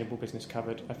of Sustainable Business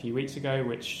Covered a few weeks ago,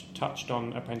 which touched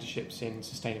on apprenticeships in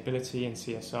sustainability and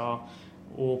CSR,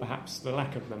 or perhaps the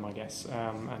lack of them, I guess,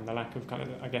 and the lack of kind of,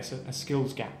 I guess, a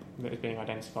skills gap that is being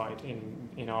identified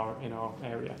in our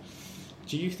area.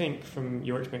 Do you think, from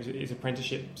your experience, is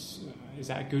apprenticeships, is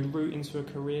that a good route into a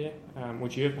career?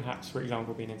 Would you have perhaps, for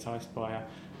example, been enticed by an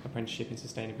apprenticeship in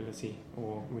sustainability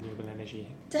or renewable energy?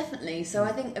 Definitely. So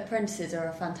I think apprentices are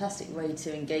a fantastic way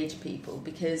to engage people,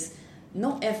 because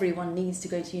not everyone needs to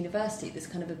go to university. This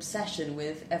kind of obsession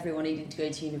with everyone needing to go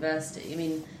to university. I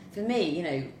mean, for me, you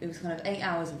know, it was kind of 8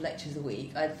 hours of lectures a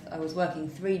week. I was working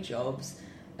 3 jobs.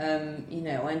 You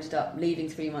know, I ended up leaving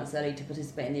 3 months early to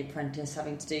participate in The Apprentice,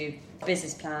 having to do a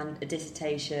business plan, a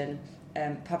dissertation,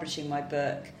 publishing my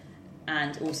book,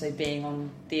 and also being on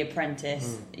The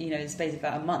Apprentice, you know, in the space of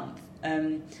about a month.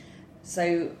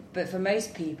 But for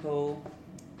most people,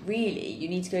 really, you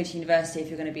need to go to university if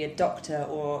you're going to be a doctor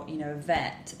or, you know, a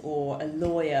vet or a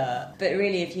lawyer. But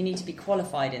really, if you need to be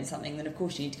qualified in something, then of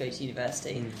course you need to go to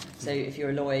university. So if you're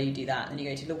a lawyer, you do that, and you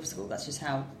go to law school. That's just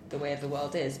how the way of the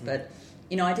world is. But,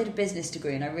 you know, I did a business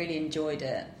degree and I really enjoyed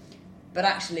it. But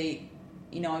actually,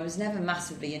 you know, I was never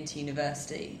massively into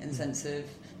university in the sense of,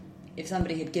 if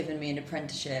somebody had given me an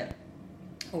apprenticeship,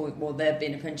 or there'd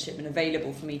been an apprenticeship and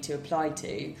available for me to apply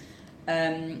to,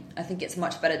 I think it's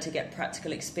much better to get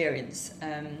practical experience.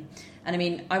 And I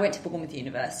mean, I went to Bournemouth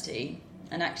University,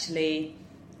 and actually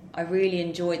I really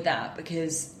enjoyed that,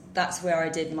 because that's where I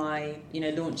did my, you know,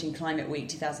 launching Climate Week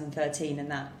 2013 in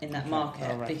that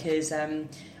market. Right. Because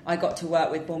I got to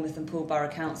work with Bournemouth and Poole Borough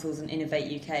Councils and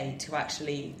Innovate UK to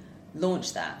actually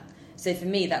launch that. So for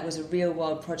me, that was a real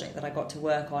world project that I got to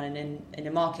work on, and in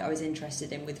a market I was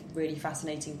interested in, with really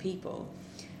fascinating people.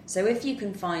 So if you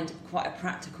can find quite a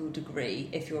practical degree,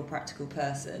 if you're a practical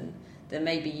person, then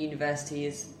maybe university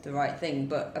is the right thing.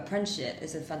 But apprenticeship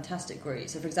is a fantastic route.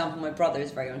 So for example, my brother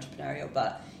is very entrepreneurial,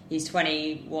 but he's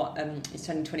 20. He's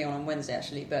turning 21 on Wednesday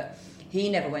actually. But he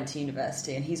never went to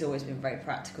university, and he's always been very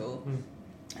practical.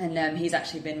 And he's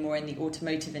actually been more in the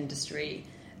automotive industry.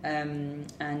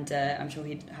 And I'm sure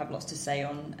he'd have lots to say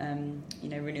on you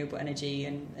know, renewable energy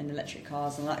and electric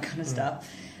cars and that kind of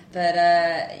stuff.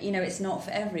 But, you know, it's not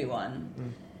for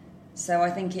everyone. So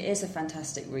I think it is a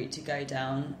fantastic route to go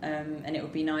down, and it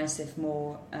would be nice if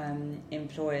more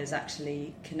employers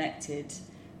actually connected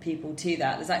people to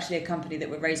that. There's actually a company that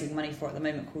we're raising money for at the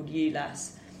moment called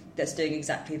ULAS that's doing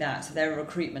exactly that. So they're a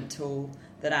recruitment tool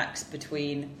that acts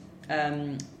between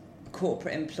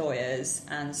corporate employers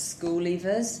and school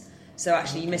leavers. So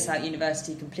actually you miss out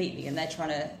university completely, and they're trying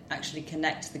to actually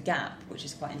connect the gap, which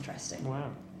is quite interesting.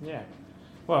 Wow, yeah.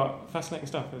 Well, fascinating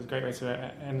stuff. It was a great way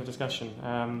to end the discussion.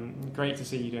 Great to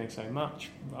see you doing so much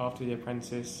after The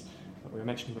Apprentice. We were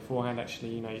mentioning beforehand,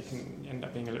 actually, you know, you can end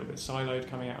up being a little bit siloed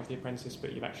coming out of The Apprentice,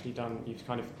 but you've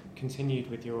kind of continued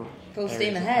with your full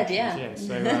steam ahead, yeah.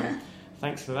 So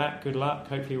thanks for that. Good luck.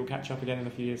 Hopefully we'll catch up again in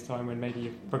a few years' time when maybe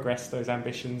you've progressed those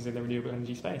ambitions in the renewable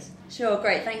energy space. Sure,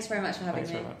 great. Thanks very much for having me.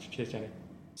 Thanks very much. Cheers, Jenny.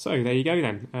 So there you go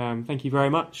then. Thank you very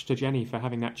much to Jenny for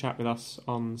having that chat with us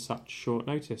on such short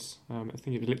notice. I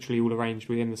think it was literally all arranged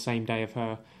within the same day of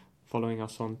her following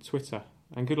us on Twitter.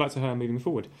 And good luck to her moving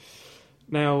forward.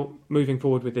 Now, moving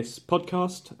forward with this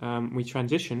podcast, we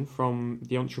transition from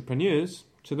the entrepreneurs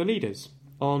to the leaders.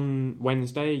 On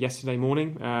Wednesday, yesterday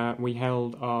morning, we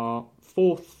held our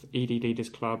 4th ED Leaders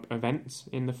Club event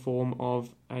in the form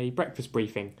of a breakfast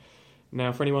briefing.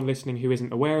 Now, for anyone listening who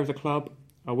isn't aware of the club,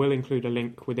 I will include a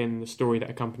link within the story that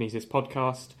accompanies this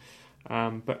podcast.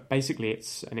 But basically,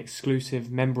 it's an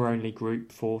exclusive member-only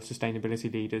group for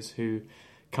sustainability leaders who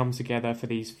come together for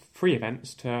these free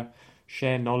events to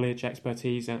share knowledge,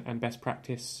 expertise, and best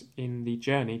practice in the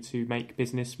journey to make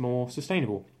business more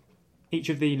sustainable. Each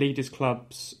of the Leaders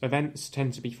Club's events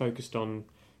tend to be focused on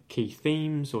key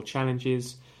themes or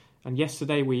challenges. And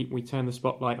yesterday, we turned the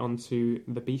spotlight onto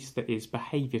the beast that is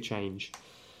behaviour change.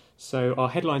 So our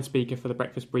headline speaker for the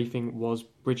breakfast briefing was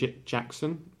Bridget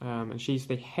Jackson, and she's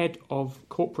the head of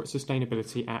corporate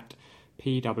sustainability at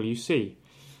PwC.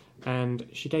 And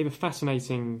she gave a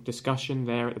fascinating discussion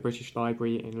there at the British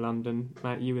Library in London.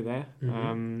 Matt, you were there.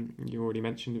 Mm-hmm. You already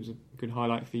mentioned it was a good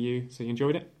highlight for you, so you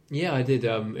enjoyed it? Yeah, I did.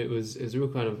 It was a real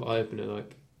kind of eye-opener.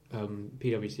 Like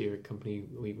PwC are a company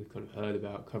we've kind of heard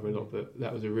about, cover a lot, but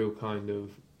that was a real kind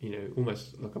of, you know,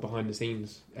 almost like a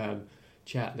behind-the-scenes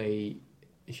chat.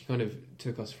 She kind of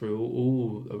took us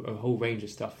through a whole range of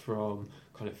stuff, from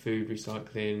kind of food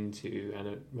recycling to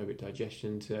anaerobic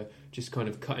digestion to just kind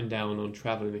of cutting down on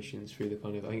travel emissions through the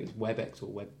kind of, I think it's WebEx or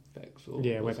WebEx or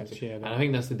WebEx, yeah. And I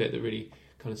think that's the bit that really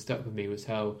kind of stuck with me, was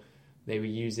how they were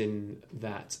using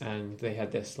that, and they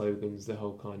had their slogans, the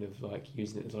whole kind of like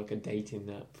using it as like a dating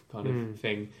app kind of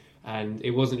thing. And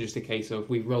it wasn't just a case of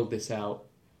we rolled this out,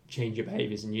 change your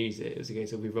behaviours and use it. It was a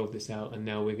case of we rolled this out and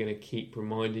now we're going to keep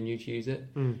reminding you to use it.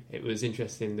 It was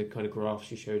interesting, the kind of graphs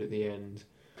she showed at the end,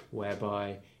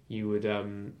 whereby you would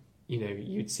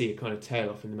you'd see a kind of tail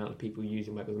off in the amount of people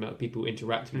using web, the amount of people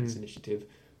interacting with this initiative.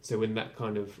 So when that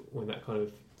kind of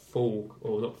fall,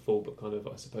 or not fall, but kind of,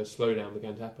 I suppose, slowdown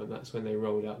began to happen, that's when they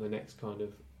rolled out the next kind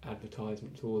of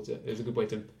advertisement towards it. It was a good way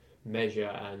to measure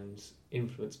and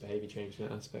influence behaviour change in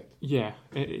that aspect. Yeah,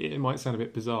 it might sound a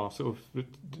bit bizarre, sort of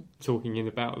talking in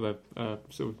about the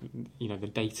the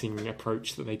dating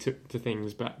approach that they took to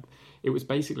things, but it was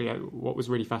basically what was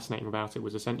really fascinating about it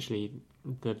was essentially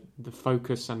the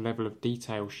focus and level of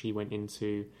detail she went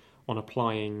into on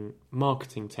applying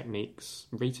marketing techniques,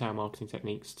 retail marketing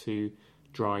techniques, to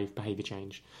drive behaviour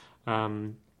change.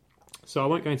 So I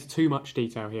won't go into too much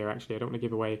detail here, actually. I don't want to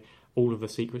give away all of the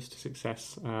secrets to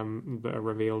success that are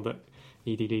revealed at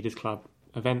ED Leaders Club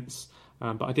events.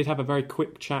 But I did have a very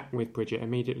quick chat with Bridget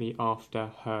immediately after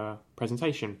her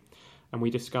presentation. And we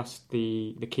discussed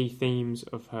the key themes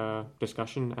of her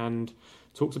discussion and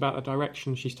talked about the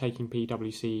direction she's taking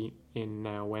PwC in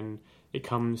now when it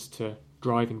comes to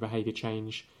driving behaviour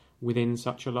change within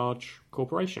such a large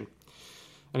corporation.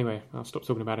 Anyway, I'll stop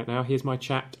talking about it now. Here's my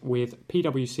chat with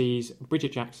PwC's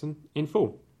Bridget Jackson in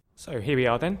full. So here we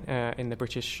are then, in the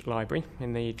British Library,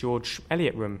 in the George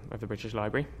Eliot Room of the British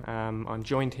Library. I'm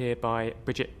joined here by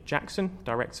Bridget Jackson,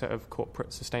 Director of Corporate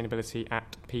Sustainability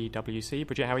at PwC.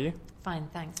 Bridget, how are you? Fine,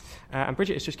 thanks. And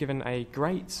Bridget has just given a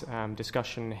great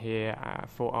discussion here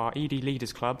for our ED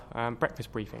Leaders Club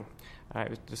breakfast briefing.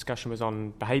 The discussion was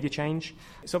on behaviour change.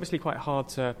 It's obviously quite hard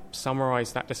to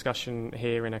summarise that discussion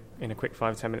here in a quick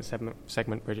 5 to 10 minute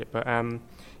segment, Bridget, but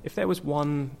if there was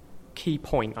one key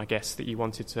point, I guess, that you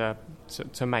wanted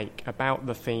to make about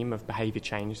the theme of behaviour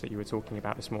change that you were talking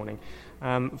about this morning,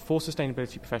 for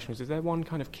sustainability professionals, is there one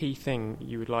kind of key thing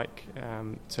you would like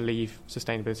to leave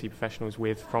sustainability professionals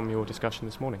with from your discussion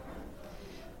this morning?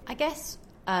 I guess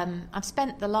I've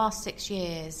spent the last 6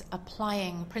 years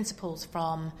applying principles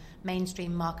from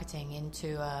mainstream marketing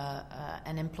into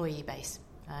an employee base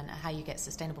and how you get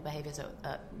sustainable behaviours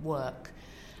at work.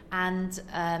 And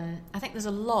I think there's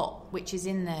a lot which is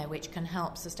in there which can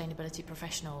help sustainability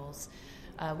professionals,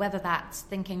 whether that's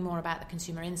thinking more about the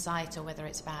consumer insight or whether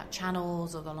it's about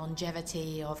channels or the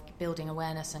longevity of building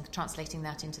awareness and translating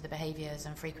that into the behaviours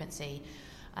and frequency.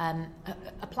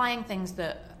 Applying things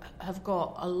that have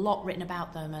got a lot written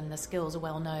about them and the skills are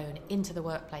well known into the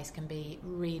workplace can be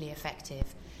really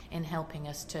effective in helping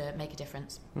us to make a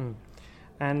difference.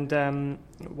 And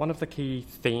one of the key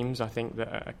themes, I think,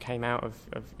 that came out of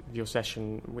your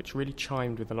session, which really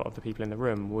chimed with a lot of the people in the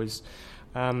room, was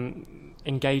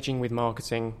engaging with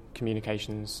marketing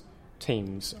communications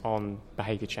teams on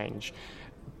behaviour change.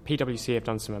 PwC have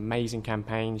done some amazing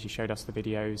campaigns. You showed us the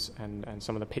videos and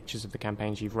some of the pictures of the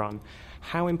campaigns you've run.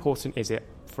 How important is it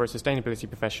for a sustainability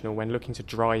professional when looking to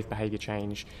drive behaviour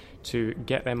change to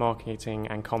get their marketing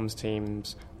and comms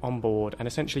teams on board and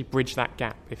essentially bridge that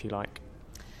gap, if you like?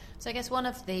 So I guess one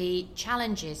of the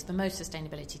challenges for most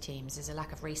sustainability teams is a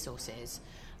lack of resources,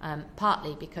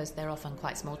 partly because they're often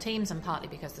quite small teams and partly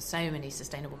because there's so many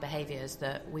sustainable behaviours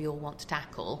that we all want to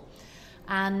tackle.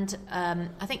 And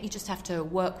I think you just have to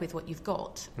work with what you've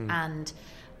got. And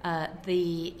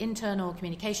the internal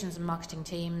communications and marketing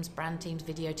teams, brand teams,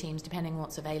 video teams, depending on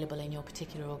what's available in your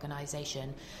particular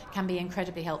organisation, can be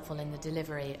incredibly helpful in the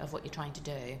delivery of what you're trying to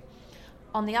do.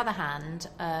 On the other hand,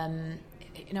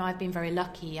 I've been very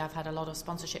lucky. I've had a lot of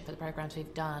sponsorship for the programs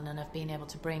we've done and have been able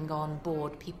to bring on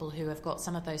board people who have got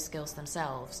some of those skills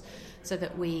themselves, so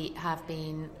that we have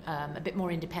been a bit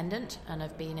more independent and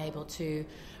have been able to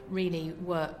really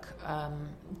work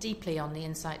deeply on the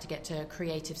insight to get to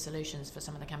creative solutions for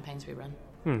some of the campaigns we run.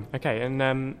 Okay,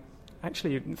 and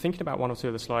actually, thinking about one or two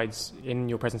of the slides in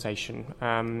your presentation,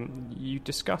 you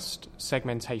discussed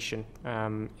segmentation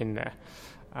in there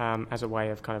as a way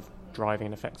of kind of driving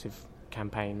an effective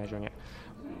campaign, measuring it.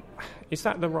 Is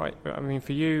that the right? I mean,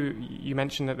 for you, you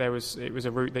mentioned that it was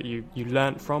a route that you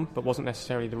learnt from, but wasn't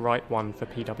necessarily the right one for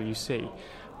PwC.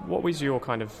 What was your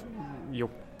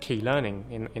key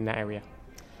learning in that area?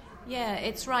 Yeah,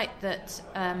 it's right that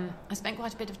I spent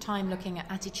quite a bit of time looking at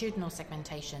attitudinal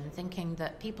segmentation, thinking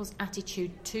that people's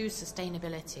attitude to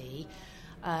sustainability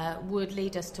would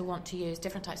lead us to want to use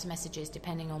different types of messages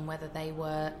depending on whether they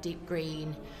were deep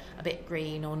green, a bit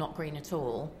green, or not green at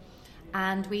all.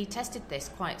 And we tested this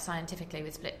quite scientifically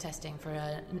with split testing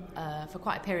for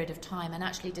quite a period of time, and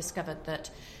actually discovered that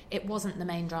it wasn't the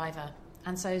main driver.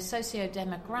 And so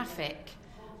socio-demographic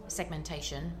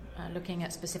segmentation, looking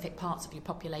at specific parts of your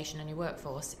population and your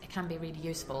workforce, it can be really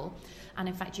useful. And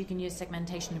in fact, you can use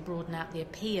segmentation to broaden out the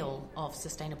appeal of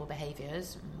sustainable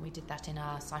behaviours. We did that in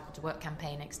our Cycle to Work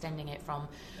campaign, extending it from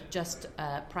just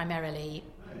primarily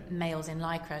males in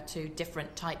Lycra to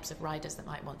different types of riders that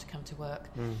might want to come to work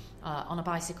on a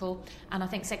bicycle. And I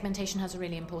think segmentation has a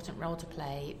really important role to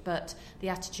play, but the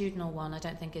attitudinal one I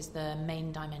don't think is the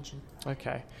main dimension.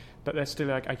 Okay, but there's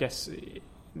still, I guess,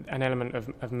 an element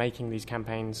of making these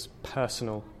campaigns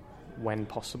personal when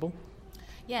possible.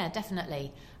 Yeah,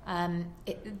 definitely.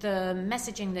 The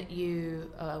messaging that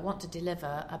you want to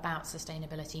deliver about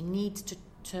sustainability needs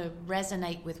to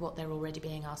resonate with what they're already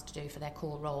being asked to do for their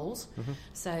core roles. Mm-hmm.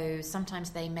 So sometimes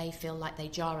they may feel like they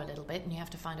jar a little bit, and you have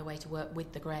to find a way to work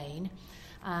with the grain.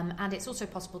 And it's also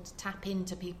possible to tap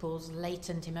into people's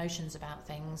latent emotions about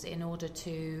things in order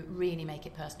to really make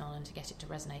it personal and to get it to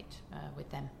resonate with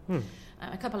them.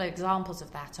 A couple of examples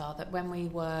of that are that when we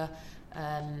were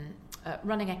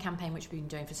running a campaign which we've been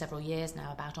doing for several years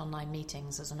now about online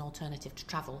meetings as an alternative to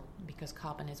travel, because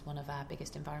carbon is one of our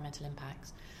biggest environmental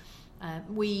impacts.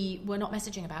 We were not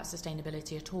messaging about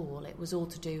sustainability at all. It was all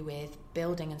to do with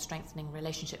building and strengthening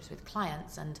relationships with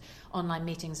clients, and online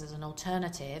meetings as an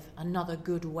alternative, another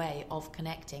good way of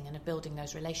connecting and of building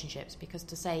those relationships, because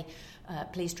to say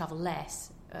please travel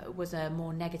less was a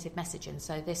more negative message, and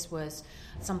so this was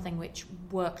something which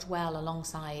worked well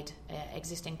alongside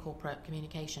existing corporate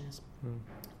communications.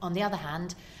 On the other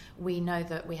hand, we know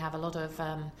that we have a lot of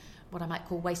what I might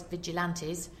call waste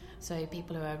vigilantes, so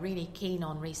people who are really keen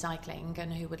on recycling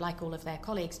and who would like all of their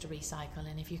colleagues to recycle,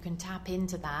 and if you can tap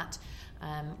into that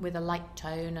with a light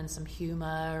tone and some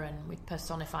humour, and with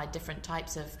personified different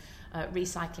types of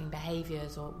recycling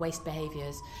behaviours or waste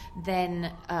behaviours,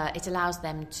 then it allows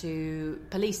them to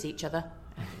police each other.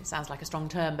 It sounds like a strong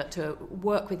term, but to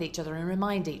work with each other and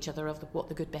remind each other of what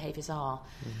the good behaviours are.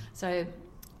 So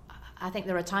I think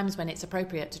there are times when it's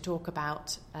appropriate to talk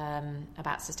about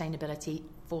sustainability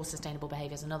for sustainable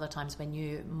behaviours, and other times when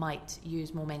you might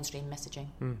use more mainstream messaging.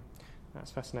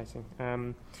 That's fascinating.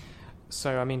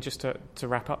 So, I mean, just to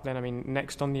wrap up then, I mean,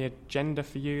 next on the agenda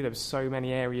for you, there were so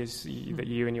many areas that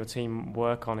you and your team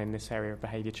work on in this area of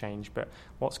behaviour change, but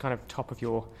what's kind of top of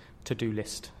your to-do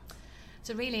list? It's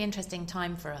a really interesting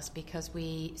time for us because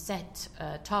we set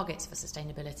targets for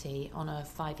sustainability on a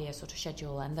 5-year sort of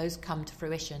schedule, and those come to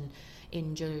fruition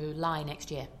in July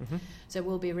next year. So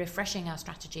we'll be refreshing our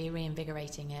strategy,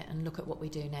 reinvigorating it, and look at what we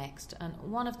do next. And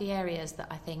one of the areas that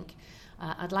I think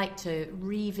I'd like to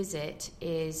revisit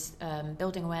is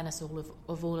building awareness of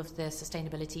all of the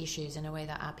sustainability issues in a way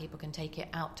that our people can take it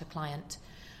out to client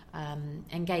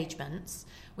engagements.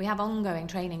 We have ongoing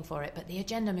training for it, but the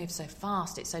agenda moves so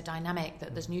fast, it's so dynamic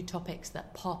that there's new topics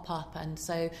that pop up, and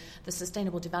so the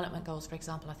Sustainable Development Goals, for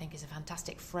example, I think is a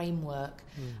fantastic framework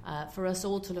for us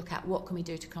all to look at what can we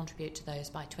do to contribute to those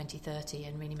by 2030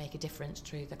 and really make a difference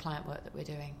through the client work that we're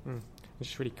doing.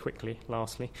 Just really quickly,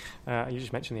 lastly, you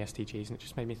just mentioned the SDGs, and it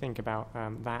just made me think about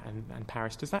that and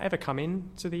Paris. Does that ever come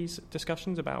into these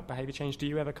discussions about behaviour change? Do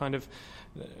you ever kind of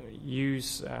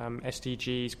use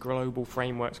SDGs, global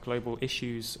frameworks, global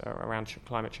issues around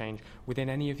climate change within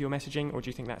any of your messaging, or do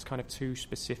you think that's kind of too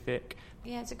specific?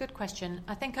 Yeah, it's a good question.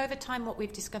 I think over time what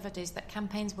we've discovered is that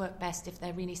campaigns work best if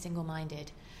they're really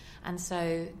single-minded, and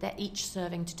so they're each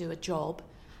serving to do a job.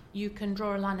 You can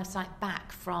draw a line of sight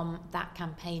back from that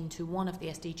campaign to one of the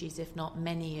SDGs, if not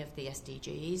many of the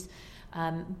SDGs,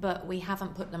 but we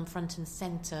haven't put them front and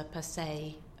centre per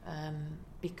se,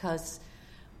 because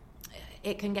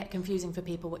it can get confusing for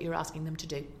people what you're asking them to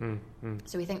do.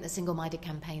 So we think that single-minded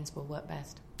campaigns will work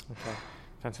best. Okay,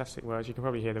 fantastic. Well, as you can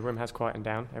probably hear, the room has quietened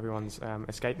down. Everyone's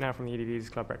escaped now from the ED Leaders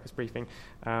Club breakfast briefing.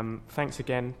 Thanks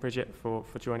again, Bridget, for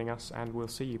joining us, and we'll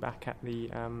see you back at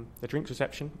the drinks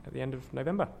reception at the end of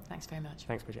November. Thanks very much.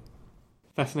 Thanks, Bridget.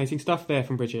 Fascinating stuff there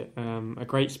from Bridget. A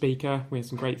great speaker. We had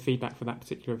some great feedback for that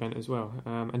particular event as well.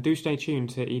 And do stay tuned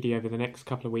to ED over the next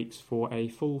couple of weeks for a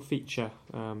full feature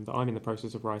that I'm in the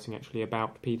process of writing, actually,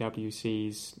 about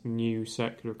PwC's new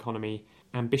circular economy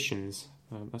ambitions.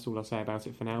 That's all I'll say about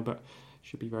it for now, but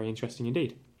should be very interesting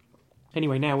indeed.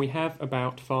 Anyway, now we have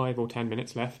about 5 or 10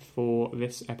 minutes left for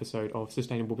this episode of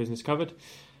Sustainable Business Covered,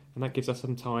 and that gives us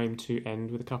some time to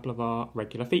end with a couple of our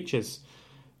regular features.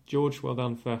 George, well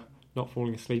done for not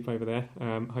falling asleep over there.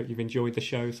 Hope you've enjoyed the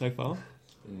show so far.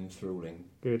 It's been enthralling.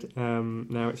 Good.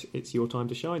 Now it's your time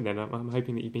to shine then. I'm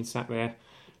hoping that you've been sat there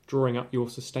drawing up your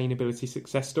sustainability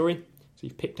success story. So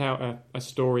you've picked out a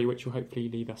story which will hopefully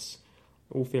leave us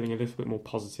all feeling a little bit more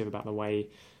positive about the way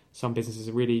some businesses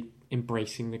are really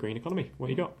embracing the green economy. What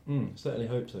you got? Certainly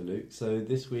hope so, Luke. So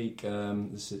this week, the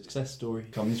success story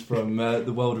comes from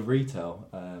the world of retail.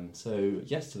 So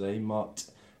yesterday marked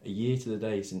a year to the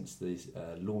day since the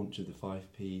launch of the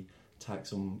 5p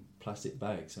tax on plastic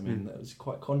bags. I mean, that was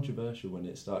quite controversial when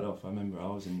it started off. I remember I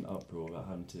was in uproar about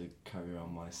having to carry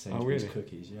around my Sainsbury's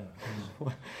cookies. Yeah.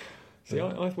 See,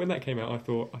 I, when that came out, I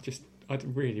thought I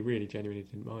really, really genuinely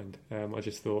didn't mind. I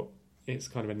just thought it's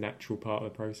kind of a natural part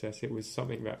of the process. It was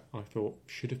something that I thought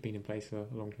should have been in place a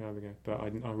long time ago, but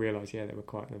I realised, there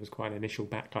was quite an initial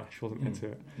backlash, wasn't there,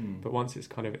 to it? But once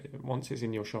it's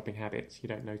in your shopping habits, you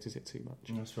don't notice it too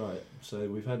much. That's right. So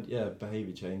we've had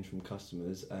behaviour change from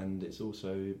customers, and it's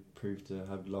also proved to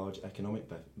have large economic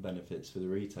benefits for the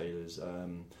retailers.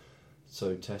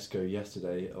 So Tesco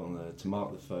yesterday, to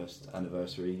mark the first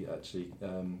anniversary, actually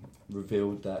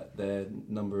revealed that their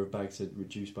number of bags had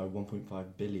reduced by 1.5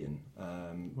 billion,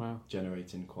 wow.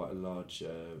 generating quite a large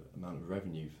amount of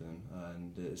revenue for them.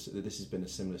 And this has been a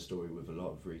similar story with a lot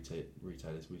of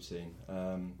retailers we've seen.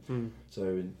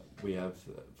 So we have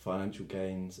financial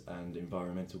gains and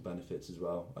environmental benefits as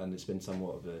well, and it's been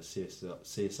somewhat of a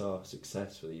CSR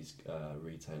success for these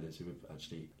retailers who have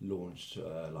actually launched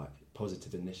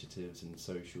positive initiatives and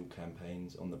social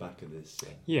campaigns on the back of this.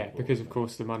 Because of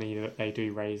course the money that they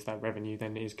do raise, that revenue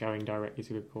then is going directly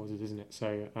to good causes, isn't it?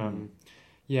 So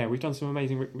we've done some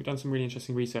really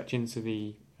interesting research into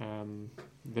the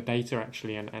data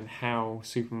actually, and how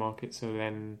supermarkets are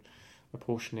then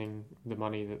apportioning the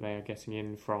money that they are getting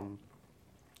in from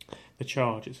the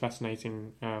charge. It's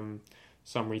fascinating.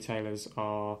 Some retailers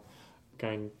are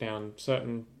going down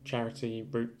certain charity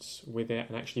routes with it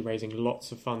and actually raising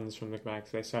lots of funds from the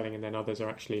bags they're selling, and then others are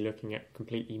actually looking at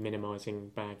completely minimising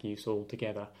bag use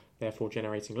altogether, therefore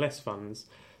generating less funds.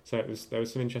 So there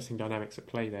was some interesting dynamics at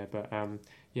play there, but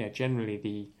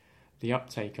generally the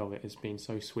uptake of it has been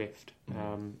so swift,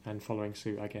 and following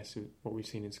suit, I guess, what we've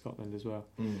seen in Scotland as well.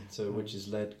 Which has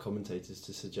led commentators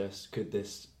to suggest, could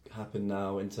this happen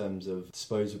now in terms of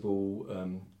disposable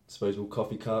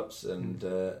coffee cups and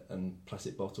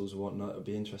plastic bottles and whatnot? It would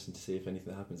be interesting to see if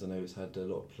anything happens. I know it's had a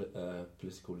lot of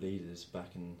political leaders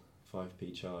backing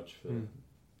 5p charge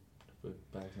for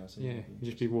bags now. So you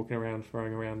just be walking around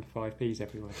throwing around 5p's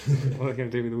everywhere. What are they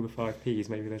going to do with all the 5p's?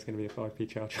 Maybe there's going to be a 5p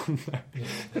charge on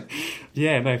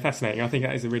that. Fascinating. I think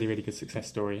that is a really, really good success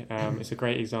story. It's a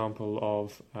great example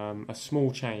of a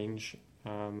small change,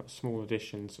 a small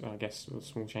addition, I guess, a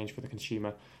small change for the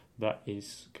consumer that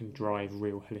can drive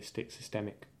real holistic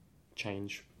systemic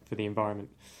change for the environment.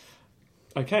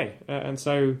 Okay, and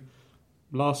so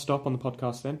last stop on the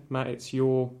podcast then, Matt, it's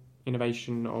your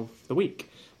innovation of the week.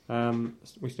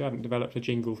 We still haven't developed a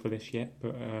jingle for this yet,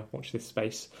 but watch this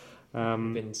space.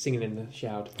 Been singing in the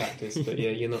shower to practice, but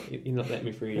you're not letting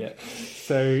me through yet.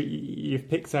 So you've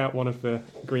picked out one of the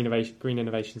green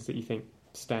innovations that you think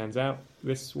stands out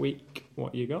this week.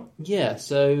 What you got? Yeah,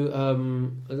 so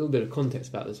a little bit of context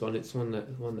about this one. It's one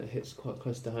that hits quite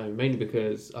close to home, mainly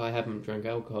because I haven't drank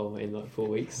alcohol in 4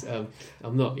 weeks.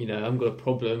 I'm not, I haven't got a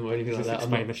problem or anything like that.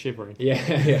 Explain the shivering.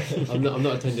 Yeah. I'm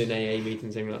not attending AA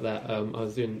meetings, anything like that. I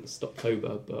was doing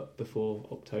Stoptober, but before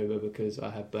October, because I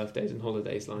have birthdays and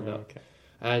holidays lined up. Okay.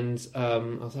 And I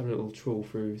was having a little trawl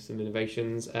through some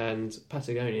innovations, and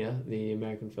Patagonia, the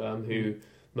American firm, who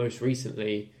most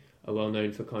recently are well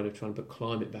known for kind of trying to put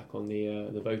climate back on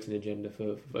the voting agenda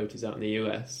for voters out in the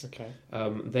US. Okay.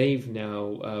 They've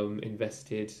now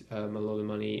invested a lot of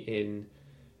money in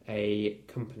a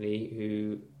company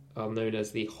who are known as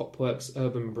the Hopworks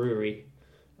Urban Brewery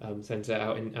Centre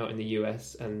out in the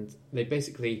US, and they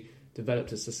basically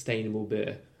developed a sustainable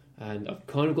beer. And I've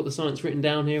kind of got the science written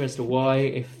down here as to why.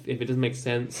 If it doesn't make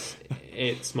sense,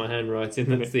 it's my handwriting.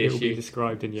 That's the issue. It will be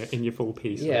described in your full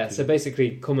piece. Yeah. So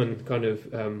basically, common kind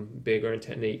of beer growing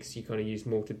techniques. You kind of use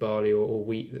malted barley or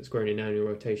wheat that's grown in annual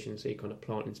rotation. So you kind of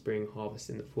plant in spring,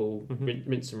 harvest in the fall,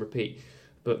 rinse and repeat.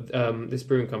 But this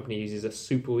brewing company uses a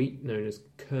super wheat known as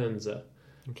Kernza.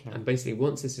 Okay. And basically,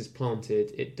 once this is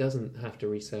planted, it doesn't have to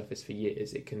resurface for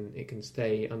years. It can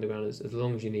stay underground as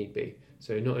long as you need be.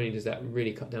 So not only does that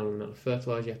really cut down on the amount of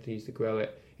fertiliser you have to use to grow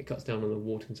it, it cuts down on the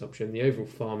water consumption, the overall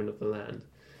farming of the land.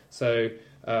 So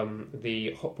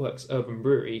the Hopworks Urban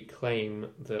Brewery claim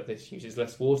that this uses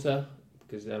less water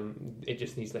because it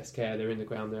just needs less care. They're in the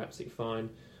ground, they're absolutely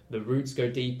fine. The roots go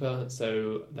deeper,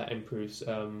 so that improves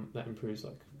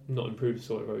not improves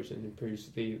soil erosion, improves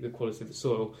the quality of the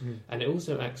soil, and it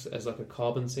also acts as like a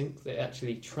carbon sink. It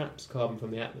actually traps carbon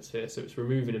from the atmosphere, so it's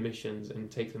removing emissions and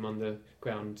taking them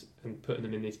underground and putting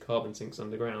them in these carbon sinks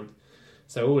underground.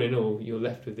 So all in all, you're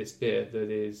left with this beer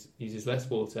that uses less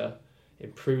water,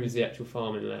 improves the actual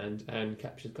farming land, and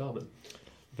captures carbon.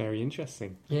 Very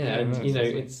interesting. Yeah, and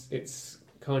it's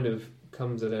kind of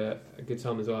comes at a good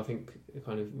time as well. I think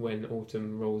kind of when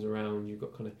autumn rolls around, you've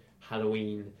got kind of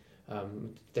Halloween.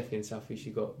 Definitely in South East,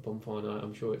 you've got Bonfire Night.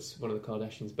 I'm sure it's one of the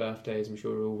Kardashians' birthdays. I'm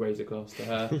sure we'll all raise a glass to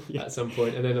her at some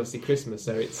point. And then obviously Christmas.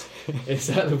 So it's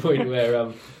at the point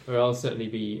where I'll certainly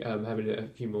be having a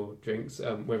few more drinks.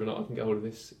 Whether or not I can get hold of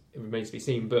this, it remains to be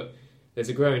seen. But there's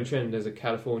a growing trend. There's a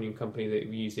Californian company that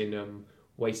we use in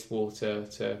wastewater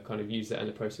to kind of use that in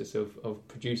the process of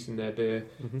producing their beer.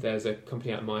 Mm-hmm. There's a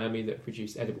company out in Miami that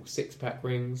produce edible 6-pack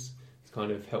rings to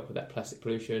kind of help with that plastic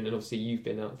pollution. And obviously you've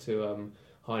been out to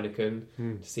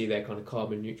Heineken to see their kind of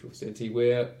carbon neutral facility.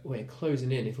 We're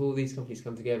closing in. If all these companies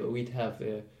come together, we'd have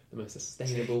the most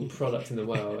sustainable product in the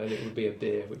world, and it would be a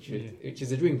beer, which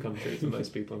is a dream come true for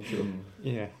most people, I'm sure.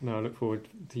 Yeah, no, I look forward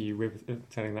to you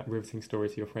telling that riveting story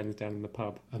to your friends down in the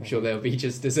pub. I'm sure they'll be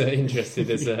just as interested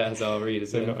as our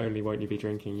readers. So not only won't you be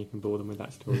drinking, you can bore them with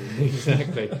that story.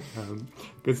 Exactly.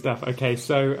 Good stuff. Okay,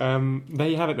 so there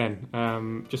you have it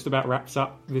then. Just about wraps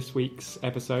up this week's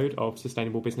episode of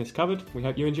Sustainable Business Covered. We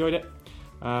hope you enjoyed it.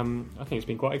 I think it's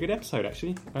been quite a good episode,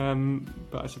 actually.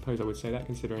 But I suppose I would say that,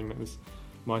 considering that was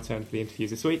my turn for the interviews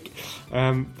this week.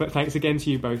 But thanks again to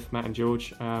you both, Matt and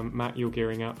George. Matt, you're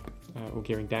gearing up, or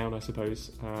gearing down, I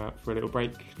suppose, for a little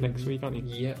break next week, aren't you?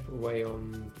 Yep, away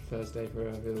on Thursday for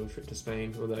a little trip to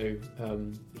Spain, although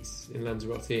it's in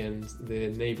Lanzarote, and the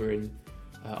neighbouring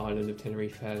island of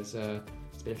Tenerife has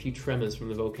there's been a few tremors from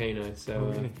the volcano, so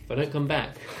really? If I don't come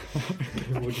back,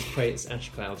 we'll just pray it's ash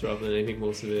clouds rather than anything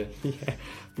more severe. Yeah.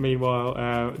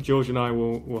 Meanwhile, George and I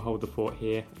will hold the fort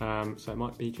here, so it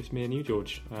might be just me and you,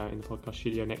 George, in the podcast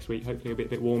studio next week. Hopefully a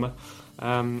bit warmer.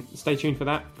 Stay tuned for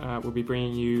that. We'll be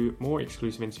bringing you more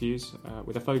exclusive interviews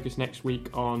with a focus next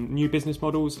week on new business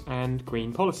models and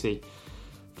green policy.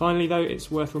 Finally, though,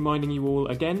 it's worth reminding you all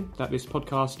again that this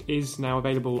podcast is now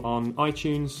available on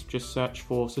iTunes. Just search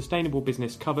for Sustainable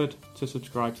Business Covered to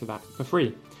subscribe to that for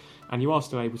free. And you are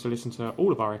still able to listen to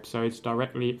all of our episodes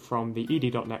directly from the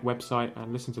ed.net website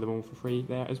and listen to them all for free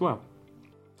there as well.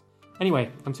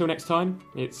 Anyway, until next time,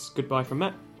 it's goodbye from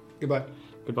Matt. Goodbye.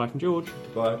 Goodbye from George.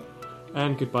 Bye.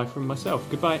 And goodbye from myself.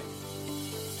 Goodbye.